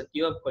evidence that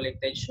you have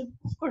collected should,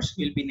 of course,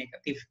 will be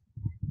negative.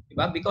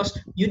 Because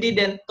you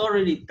didn't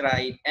thoroughly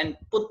dry and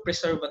put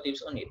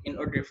preservatives on it in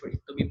order for it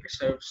to be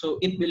preserved. So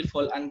it will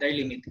fall under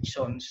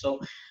limitation.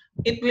 So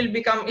it will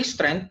become a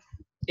strength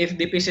if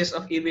the pieces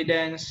of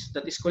evidence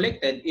that is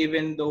collected,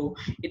 even though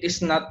it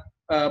is not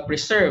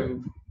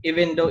preserved,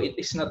 even though it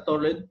is not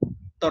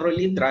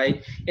thoroughly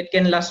dried, it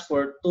can last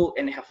for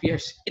 2.5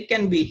 years. It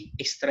can be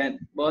a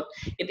strength, but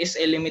it is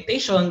a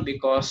limitation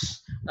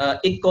because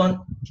it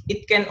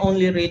can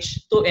only reach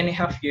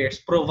 2.5 years,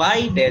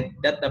 provided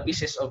that the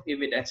pieces of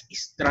evidence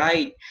is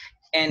dried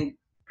and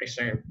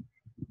preserved.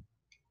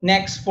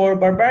 Next, for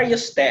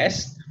barbarous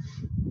test,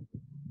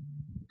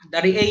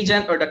 the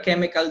reagent or the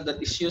chemical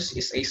that is used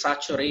is a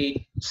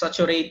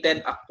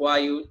saturated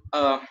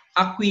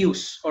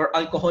aqueous or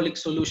alcoholic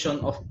solution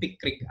of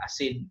picric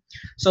acid.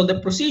 So the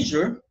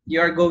procedure, you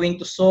are going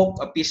to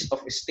soak a piece of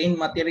stained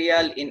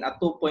material in a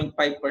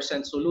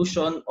 2.5%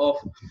 solution of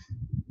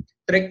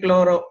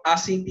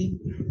trichloroacetic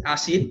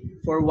acid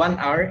for 1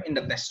 hour in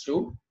the test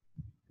tube.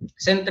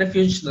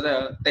 Centrifuge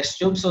the test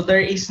tube. So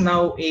there is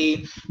now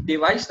a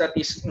device that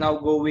is now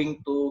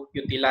going to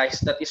utilize.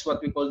 That is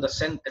what we call the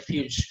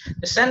centrifuge.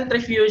 The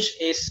centrifuge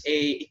is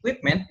a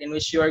equipment in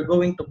which you are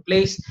going to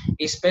place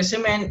a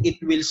specimen.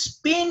 It will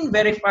spin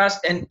very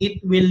fast and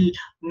it will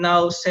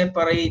now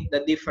separate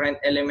the different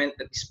element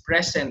that is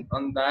present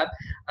on that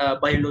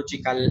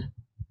biological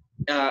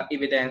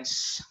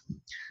evidence.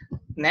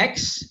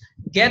 Next,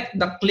 get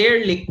the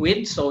clear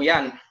liquid. So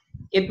yan,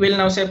 it will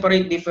now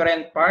separate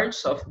different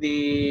parts of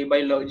the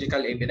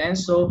biological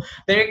evidence. So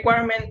the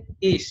requirement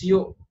is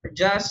you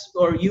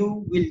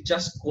will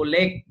just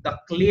collect the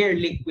clear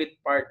liquid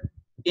part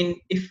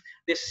if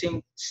the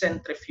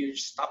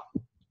centrifuge stop.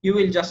 You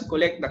will just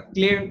collect the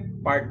clear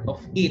part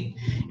of it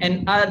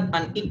and add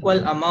an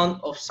equal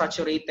amount of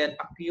saturated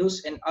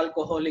aqueous and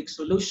alcoholic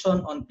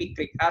solution on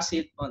picric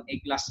acid on a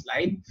glass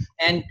slide,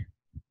 and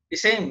the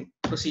same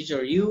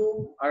procedure,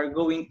 you are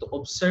going to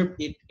observe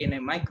it in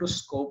a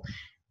microscope.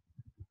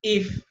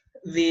 If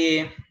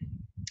the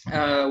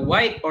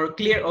white or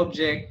clear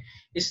object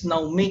is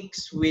now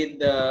mixed with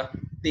the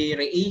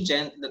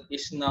reagent that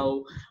is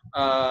now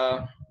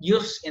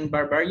used in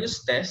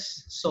barbarous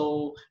tests,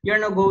 so you're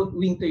now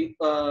going to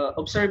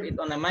observe it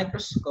on a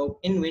microscope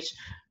in which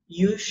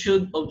you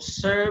should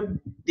observe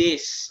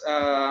this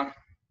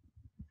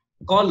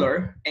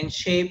color and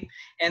shape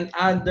and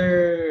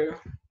other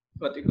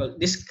what we call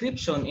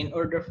description in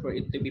order for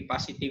it to be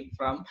positive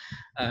from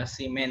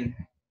semen.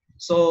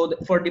 So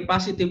for the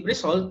positive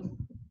result,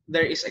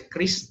 there is a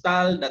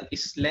crystal that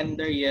is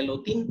slender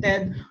yellow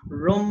tinted,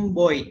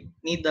 rhomboid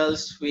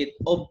needles with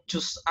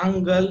obtuse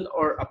angle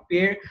or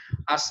appear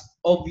as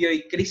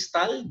ovoid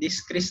crystal. These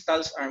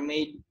crystals are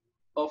made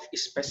of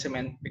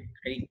specimen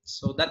picrate.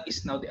 So that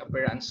is now the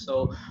appearance.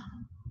 So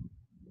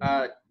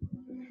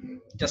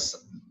just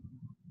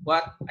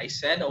what I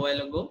said a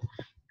while ago,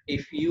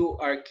 if you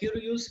are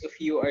curious,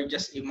 if you are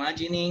just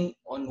imagining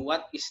on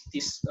what is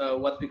this,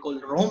 what we call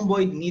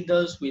rhomboid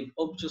needles with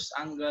obtuse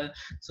angle,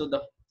 so the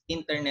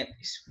internet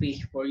is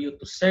free for you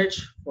to search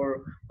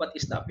for what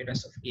is the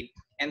appearance of it.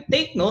 And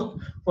take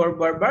note, for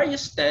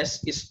Barbarius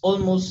test is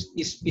almost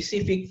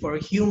specific for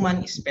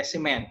human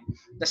specimen.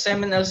 The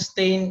seminal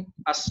stain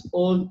as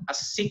old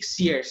as 6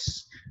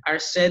 years are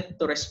said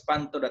to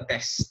respond to the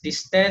test.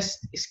 This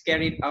test is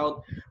carried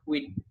out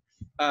with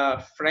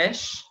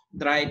fresh,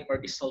 dried, or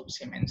dissolved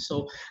semen.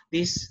 So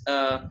this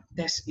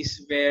test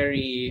is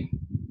very,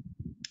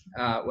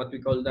 what we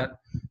call that,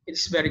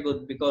 it's very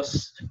good,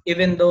 because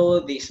even though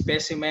the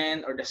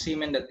specimen or the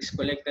semen that is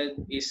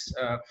collected is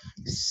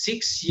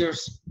 6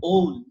 years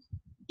old,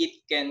 it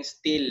can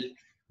still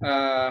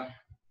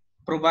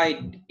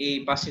provide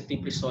a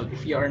positive result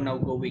if you are now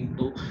going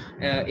to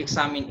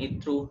examine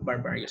it through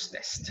Barbarius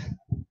test.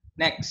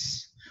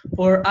 Next,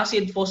 for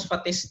acid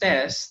phosphatase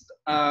test,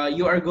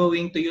 you are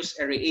going to use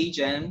a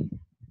reagent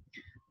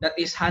that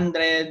is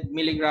 100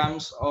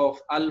 milligrams of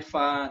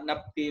alpha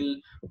naphthyl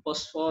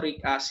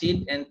phosphoric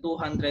acid and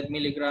 200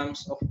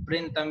 milligrams of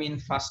pentamine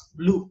fast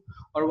blue,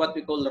 or what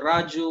we call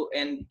Raju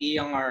and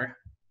Iyangar.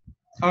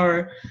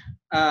 Or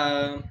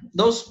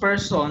those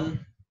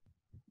person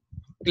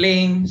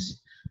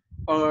claims,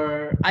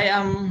 or I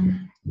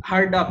am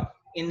hard up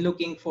in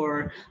looking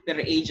for the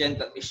reagent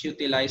that is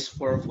utilized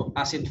for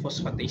acid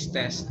phosphatase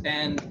test,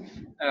 and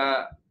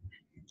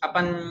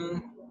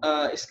upon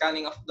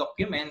scanning of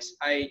documents,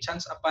 I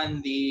chanced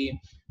upon the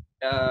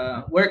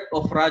work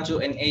of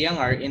Raju and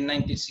Iyengar in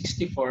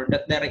 1964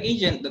 that the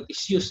reagent that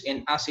is used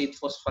in acid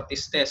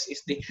phosphatase test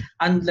is the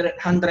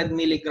 100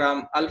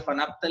 milligram alpha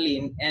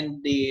naphthalene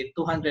and the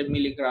 200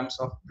 milligrams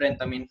of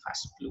pentamine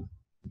fast blue.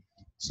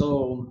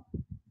 So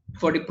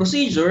for the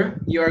procedure,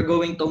 you are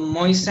going to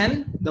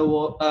moisten the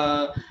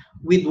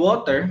with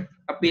water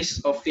a piece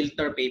of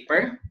filter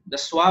paper, the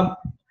swab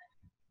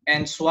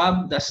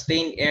the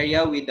stained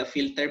area with the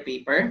filter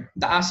paper.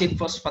 The acid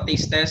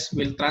phosphatase test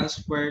will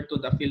transfer to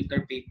the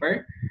filter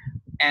paper,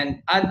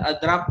 and add a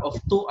drop of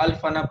 2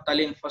 alpha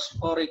naphthalene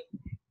phosphoric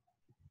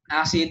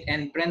acid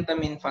and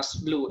pentamine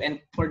fast blue. And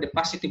for the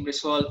positive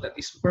result, that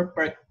is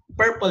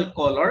purple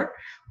color.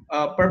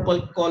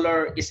 Purple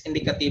color is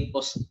indicative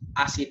of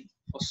acid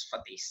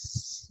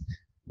phosphatase.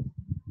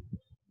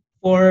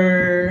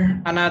 For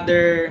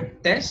another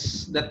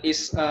test that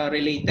is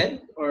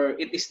related, or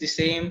it is the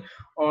same,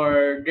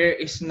 or there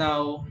is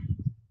now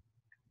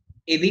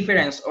a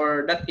difference,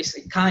 or that is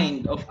a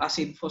kind of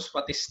acid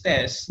phosphatase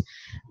test,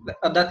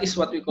 that is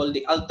what we call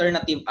the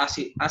alternative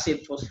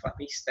acid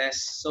phosphatase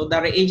test. So the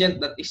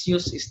reagent that is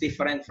used is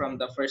different from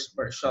the first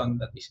version.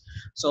 That is,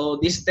 so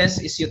this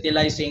test is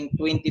utilizing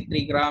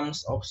 23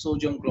 grams of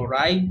sodium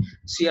chloride,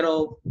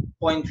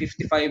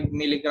 0.55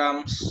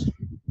 milligrams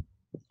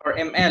or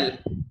ml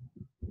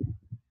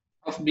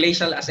of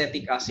glacial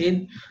acetic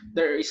acid.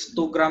 There is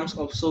 2 grams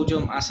of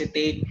sodium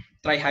acetate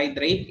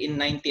trihydrate in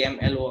 90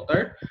 ml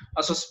water,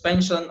 a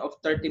suspension of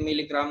 30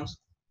 milligrams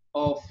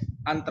of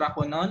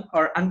anthraquinone,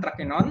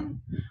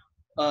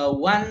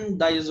 1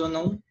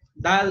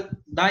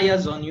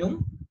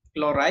 diazonium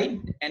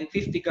chloride, and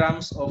 50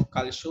 grams of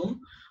calcium,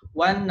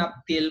 1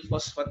 naphthyl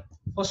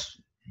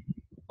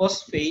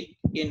phosphate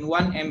in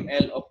 1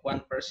 ml of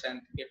 1%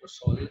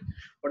 aerosol.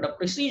 For the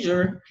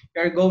procedure,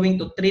 you are going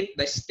to treat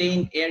the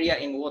stained area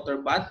in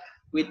water bath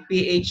with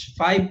pH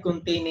 5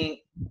 containing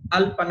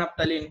alpha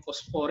naphthalene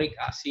phosphoric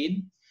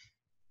acid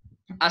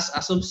as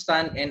a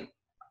substance, and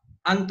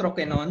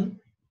anthraquinone,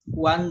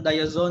 1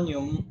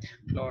 diazonium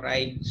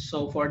chloride.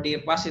 So for the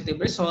positive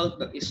result,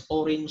 that is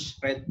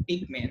orange-red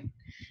pigment.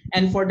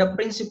 And for the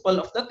principle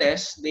of the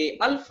test, the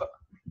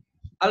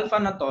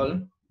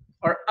alpha-natol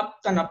or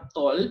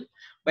aptanaptol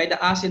by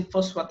the acid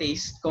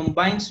phosphatase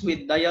combines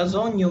with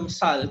diazonium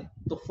salt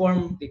to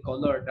form the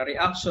color. The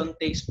reaction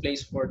takes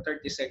place for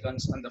 30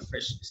 seconds on the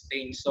first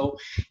stain. So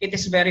it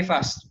is very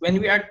fast.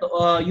 When we are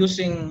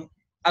using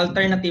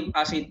alternative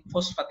acid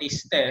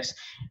phosphatase test,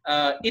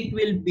 it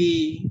will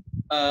be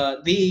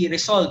the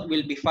result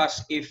will be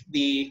fast if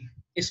the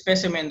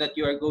specimen that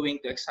you are going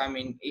to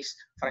examine is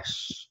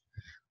fresh.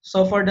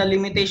 So for the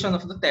limitation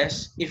of the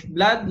test, if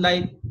blood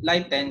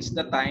lightens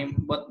the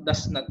time but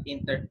does not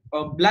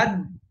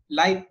blood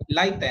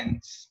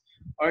lightens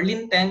or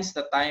lengthens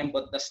the time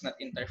but does not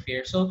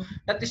interfere. So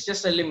that is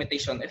just a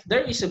limitation. If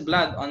there is a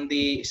blood on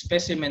the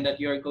specimen that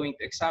you are going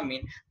to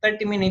examine,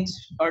 30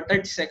 minutes or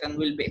 30 seconds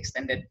will be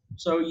extended.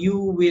 So you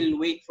will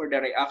wait for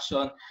the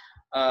reaction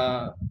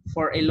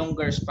for a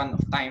longer span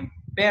of time.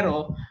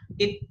 Pero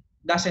it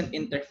doesn't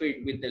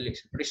interfere with the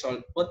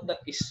result, but that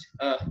is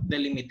the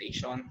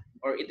limitation,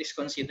 or it is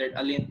considered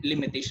a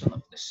limitation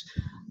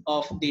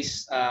of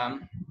this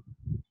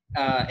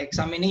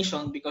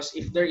examination, because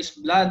if there is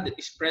blood that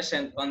is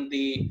present on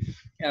the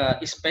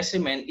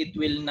specimen, it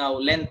will now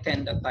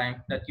lengthen the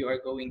time that you are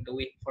going to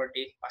wait for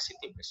the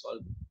positive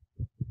result.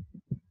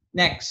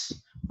 Next,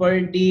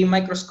 for the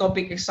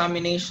microscopic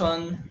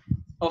examination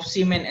of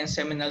semen and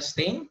seminal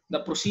stain.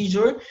 The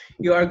procedure,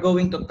 you are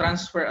going to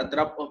transfer a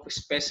drop of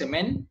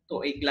specimen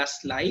to a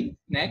glass slide.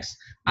 Next,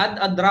 add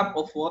a drop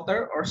of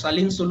water or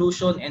saline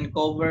solution and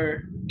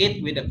cover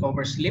it with a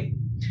cover slip.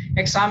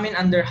 Examine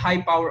under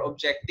high power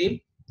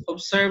objective.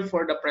 Observe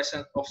for the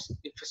presence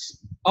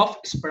of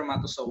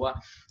spermatozoa.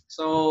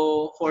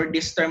 So for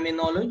this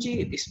terminology,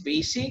 it is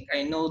basic.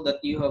 I know that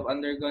you have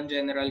undergone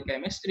general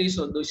chemistry,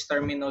 so this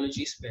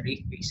terminology is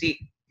very basic.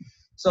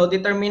 So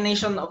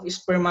determination of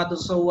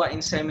spermatozoa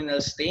in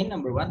seminal stain.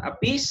 Number one, a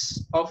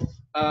piece of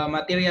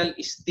material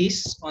is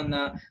this on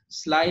a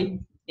slide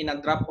in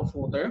a drop of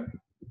water.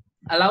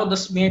 Allow the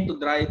smear to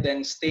dry,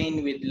 then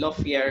stain with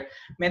Loffier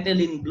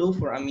methylene blue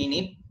for a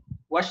minute.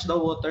 Wash the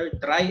water,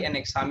 dry, and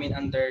examine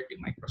under the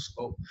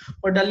microscope.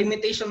 For the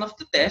limitation of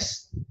the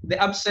test, the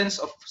absence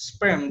of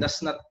sperm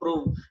does not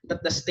prove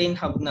that the stain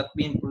have not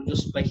been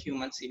produced by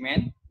human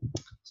semen.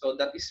 So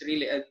that is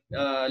really a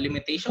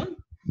limitation.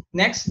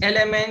 Next,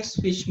 elements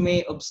which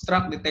may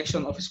obstruct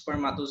detection of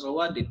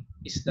spermatozoa. This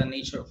is the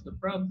nature of the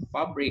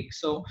fabric.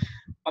 So,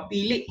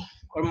 papili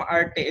or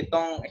maarte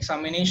itong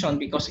examination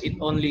because it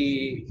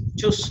only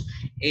choose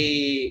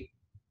a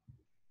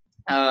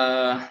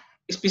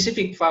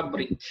specific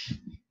fabric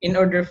in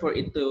order for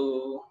it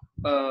to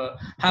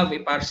have a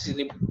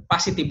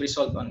positive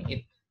result on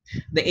it.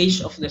 The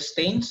age of the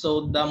stain,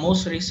 so the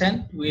most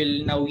recent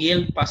will now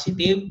yield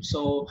positive.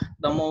 So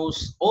the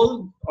most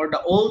old or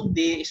the old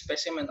the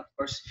specimen, of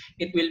course,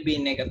 it will be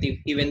negative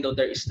even though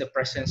there is the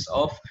presence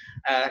of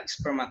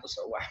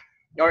spermatozoa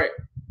or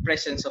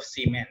presence of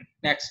semen.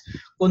 Next,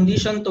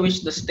 condition to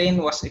which the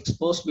stain was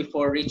exposed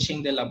before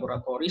reaching the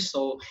laboratory.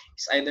 So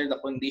it's either the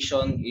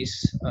condition is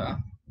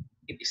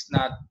it is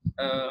not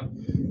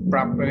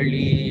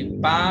properly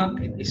packed,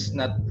 it is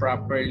not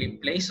properly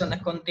placed on a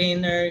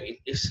container, it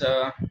is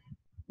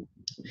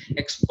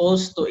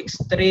exposed to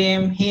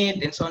extreme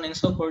heat, and so on and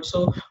so forth.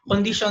 So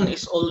condition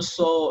is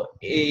also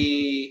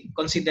a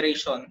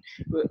consideration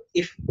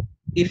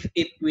if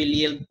it will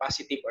yield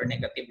positive or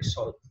negative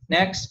result.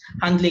 Next,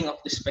 handling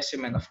of the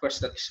specimen. Of course,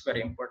 that is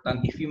very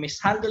important. If you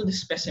mishandle the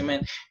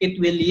specimen, it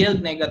will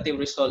yield negative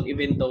result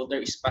even though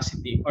there is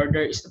positive or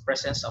there is the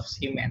presence of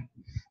semen.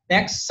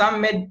 Next,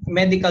 some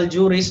medical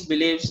jurists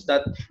believes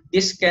that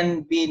this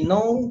can be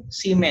no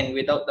semen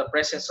without the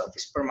presence of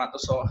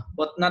spermatozoa,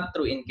 but not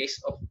true in case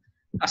of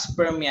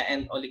aspermia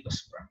and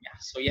oligospermia.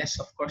 So yes,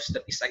 of course,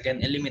 that is again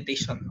a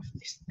limitation of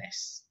this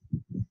test.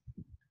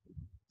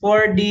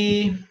 For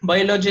the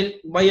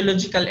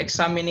biological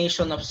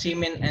examination of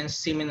semen and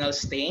seminal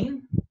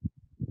stain,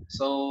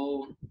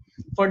 so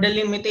for the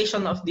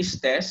limitation of this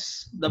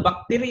test, the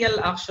bacterial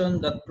action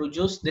that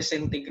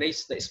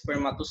disintegrates the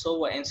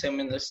spermatozoa and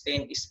seminal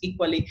stain is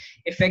equally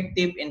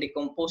effective in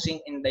decomposing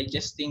and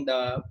digesting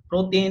the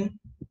protein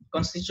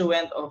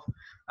constituent of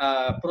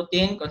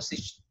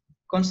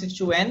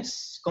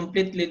constituents.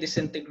 Completely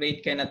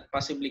disintegrate cannot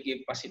possibly give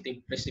positive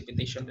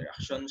precipitation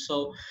reaction.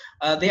 So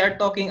they are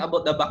talking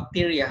about the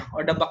bacteria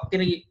or the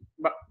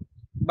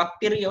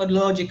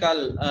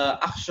bacteriological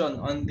action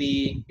on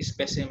the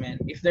specimen.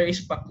 If there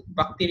is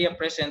bacteria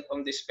present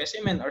on the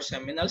specimen or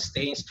seminal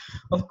stains,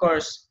 of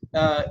course,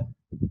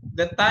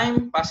 the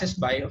time passes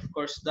by, of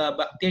course, the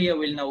bacteria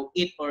will now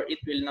eat or it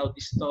will now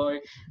destroy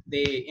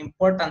the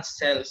important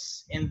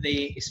cells in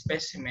the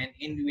specimen,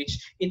 in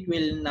which it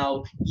will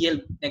now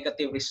yield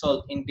negative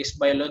result in this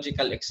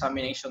biological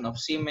examination of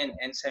semen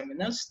and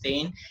seminal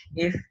stain.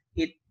 If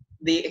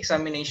the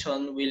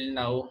examination will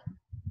now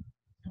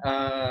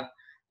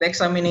the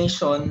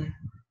examination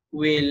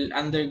will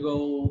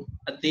undergo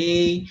a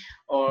day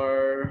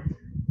or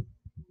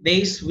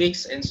days,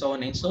 weeks, and so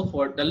on and so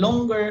forth. The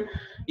longer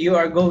you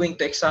are going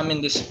to examine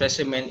this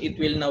specimen, it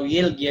will now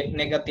yield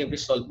negative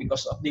result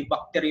because of the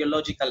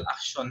bacteriological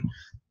action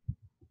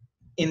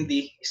in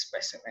the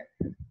specimen.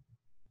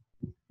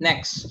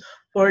 Next,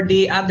 for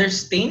the other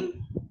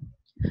stain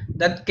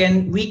that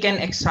we can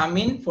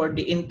examine for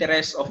the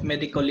interest of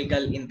medical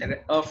legal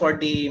interest for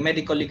the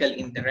medical legal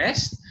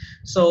interest.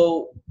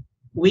 So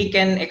we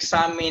can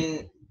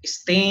examine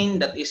stain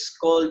that is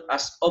called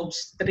as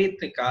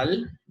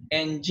obstetrical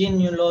and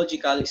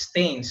gynecological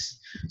stains.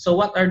 So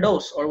what are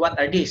those or what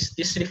are these?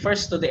 This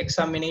refers to the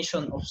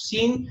examination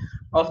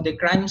of the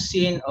crime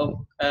scene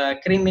of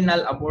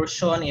criminal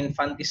abortion,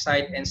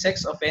 infanticide, and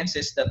sex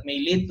offenses that may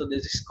lead to the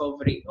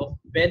discovery of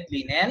bed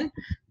linen,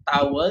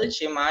 towel,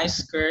 chemise,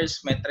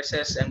 skirts,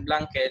 mattresses, and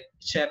blanket,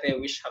 etc.,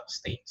 which have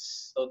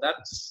stains. So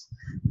that's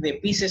the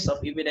pieces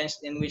of evidence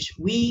in which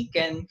we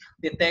can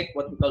detect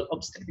what we call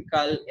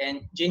obstetrical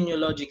and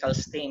gynecological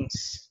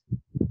stains.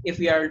 If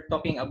we are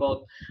talking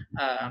about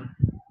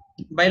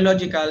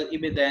biological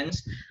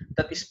evidence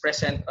that is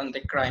present on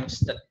the crimes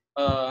that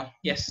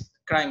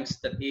crimes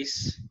that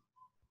is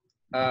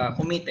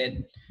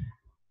committed,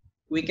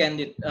 we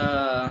can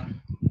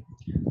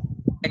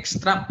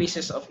extract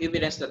pieces of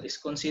evidence that is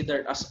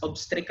considered as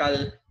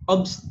obstetrical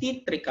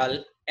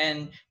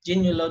and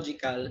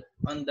gynecological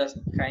on that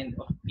kind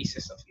of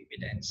pieces of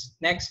evidence.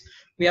 Next,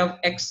 we have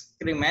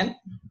excrement,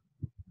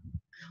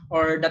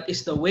 or that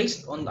is the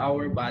waste on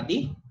our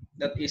body.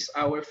 that is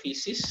our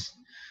feces.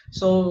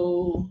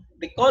 So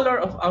the color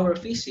of our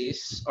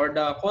feces, or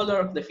the color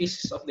of the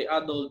feces of the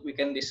adult, we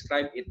can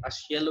describe it as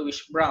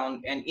yellowish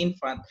brown, and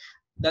infant,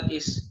 that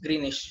is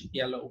greenish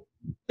yellow.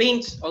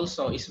 Paints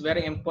also is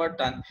very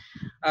important,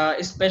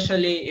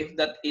 especially if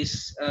that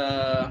is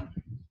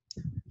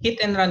hit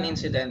and run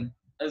incident.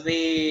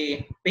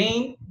 The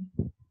paint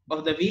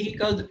of the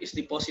vehicle that is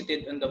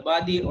deposited on the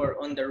body or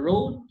on the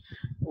road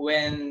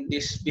when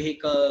this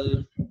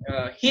vehicle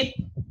hit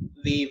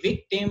the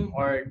victim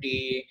or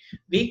the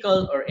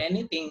vehicle, or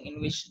anything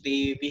in which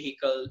the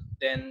vehicle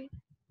then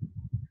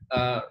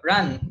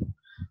run,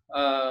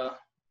 uh,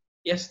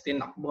 yes,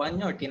 tinakbuhan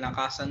niya or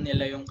tinakasan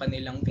nila yung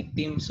kanilang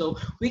victim. So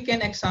we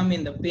can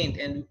examine the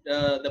paint, and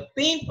the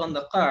paint on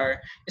the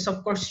car is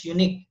of course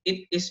unique.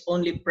 It is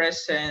only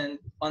present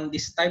on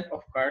this type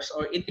of cars,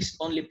 or it is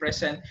only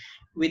present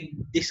with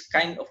this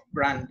kind of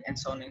brand, and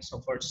so on and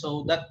so forth.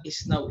 So that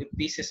is now a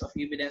pieces of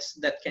evidence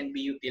that can be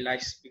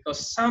utilized,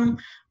 because some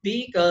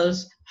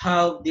vehicles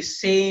have the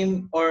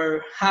same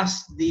or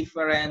has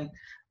different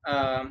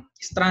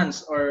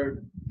strands,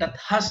 or that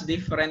has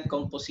different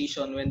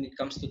composition when it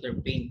comes to their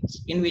paints,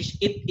 in which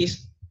it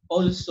is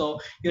also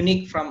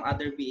unique from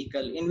other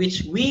vehicle, in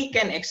which we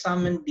can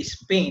examine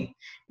this paint,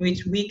 in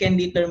which we can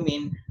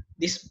determine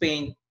this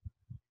paint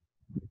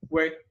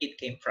where it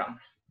came from.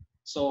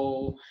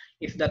 So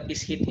if that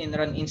is hit and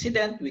run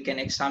incident, we can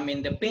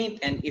examine the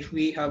paint, and if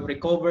we have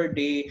recovered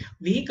the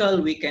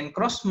vehicle, we can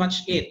cross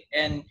match it,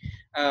 and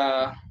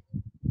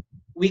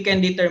we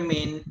can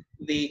determine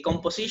the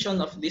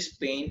composition of this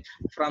paint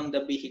from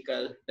the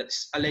vehicle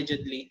that's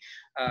allegedly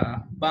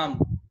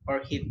bumped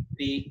or hit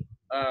the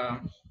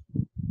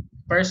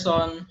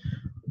person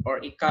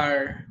or a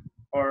car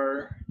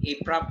or a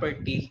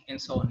property,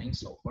 and so on and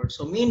so forth.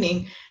 So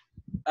meaning,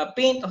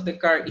 paint of the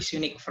car is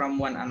unique from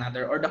one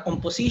another, or the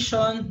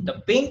composition,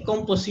 the paint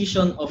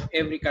composition of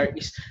every car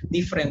is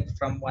different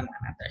from one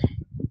another.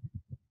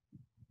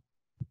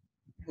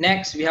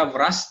 Next, we have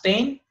rust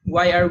stain.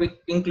 Why are we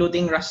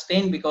including rust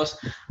stain? Because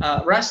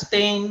rust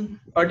stain,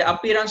 or the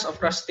appearance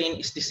of rust stain,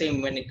 is the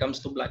same when it comes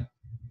to blood.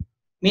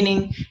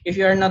 Meaning, if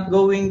you are not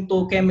going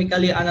to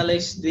chemically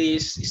analyze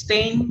this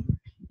stain,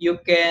 you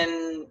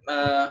can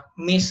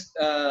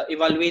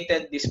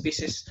evaluated this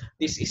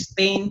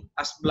stain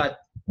as blood,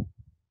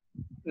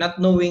 not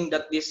knowing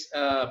that this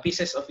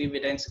pieces of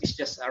evidence is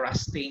just a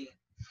rust stain.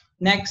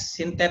 Next,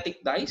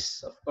 synthetic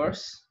dyes, of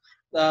course.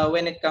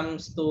 When it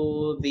comes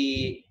to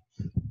the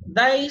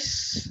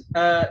dyes,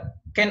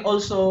 can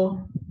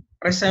also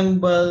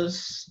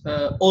resembles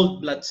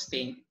old blood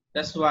stain.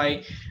 That's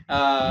why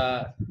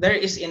there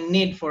is a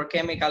need for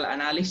chemical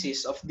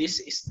analysis of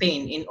this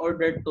stain in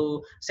order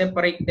to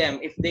separate them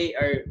if they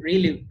are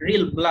really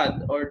real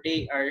blood or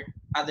they are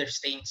other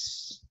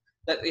stains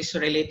that is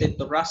related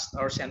to rust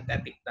or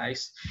synthetic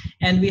dyes.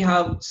 And we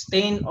have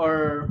stain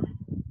or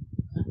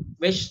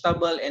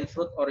vegetable and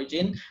fruit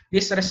origin.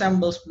 This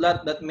resembles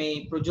blood that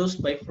may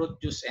produced by fruit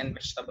juice and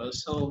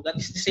vegetables. So that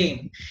is the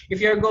same. If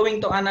you're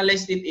going to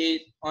analyze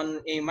it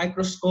on a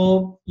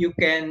microscope, you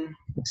can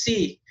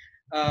see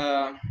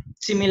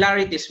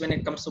similarities when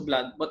it comes to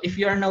blood. But if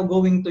you are now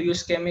going to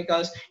use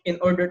chemicals in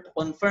order to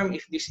confirm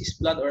if this is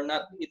blood or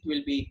not, it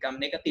will become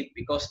negative,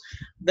 because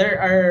there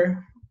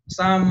are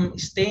some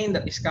stain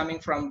that is coming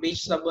from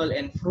vegetable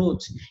and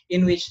fruits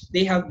in which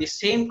they have the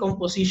same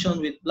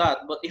composition with blood,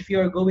 but if you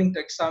are going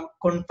to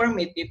confirm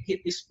it, if it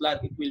is blood,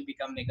 it will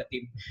become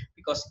negative,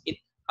 because it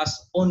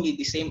has only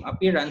the same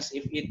appearance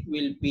if it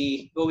will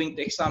be going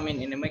to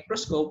examine in a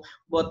microscope,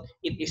 but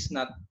it is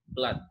not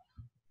blood.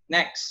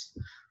 Next,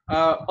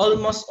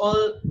 almost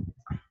all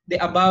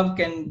the above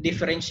can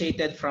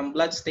differentiated from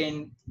blood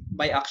stain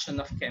by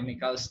action of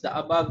chemicals. The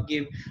above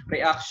give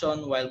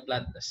reaction while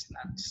blood does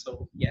not.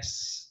 So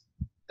yes,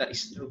 that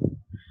is true.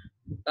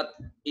 That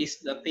is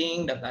the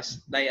thing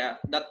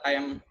that I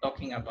am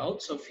talking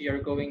about. So if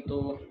you're going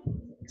to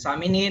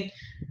examine it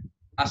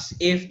as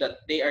if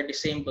that they are the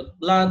same but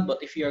blood,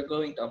 but if you are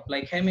going to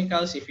apply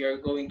chemicals, if you are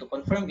going to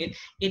confirm it,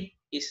 it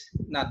is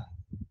not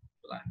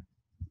blood.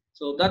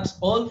 So that's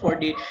all for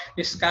the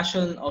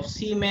discussion of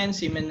semen,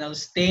 seminal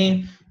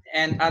stain,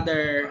 and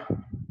other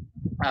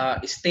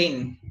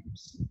stain.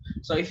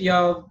 So if you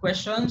have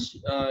questions,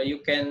 you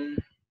can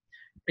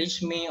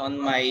reach me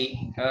on my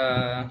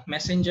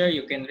messenger.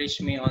 You can reach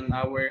me on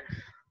our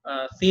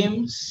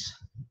themes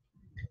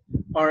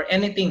or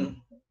anything.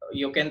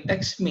 You can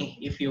text me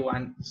if you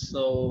want.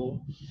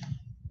 So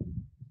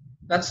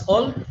that's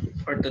all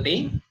for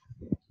today.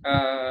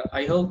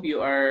 I hope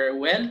you are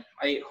well.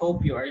 I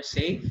hope you are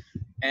safe.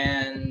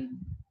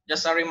 And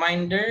just a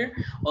reminder,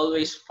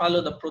 always follow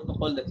the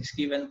protocol that is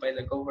given by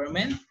the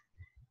government.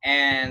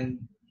 And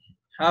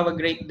have a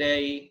great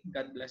day.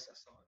 God bless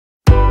us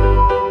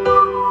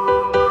all.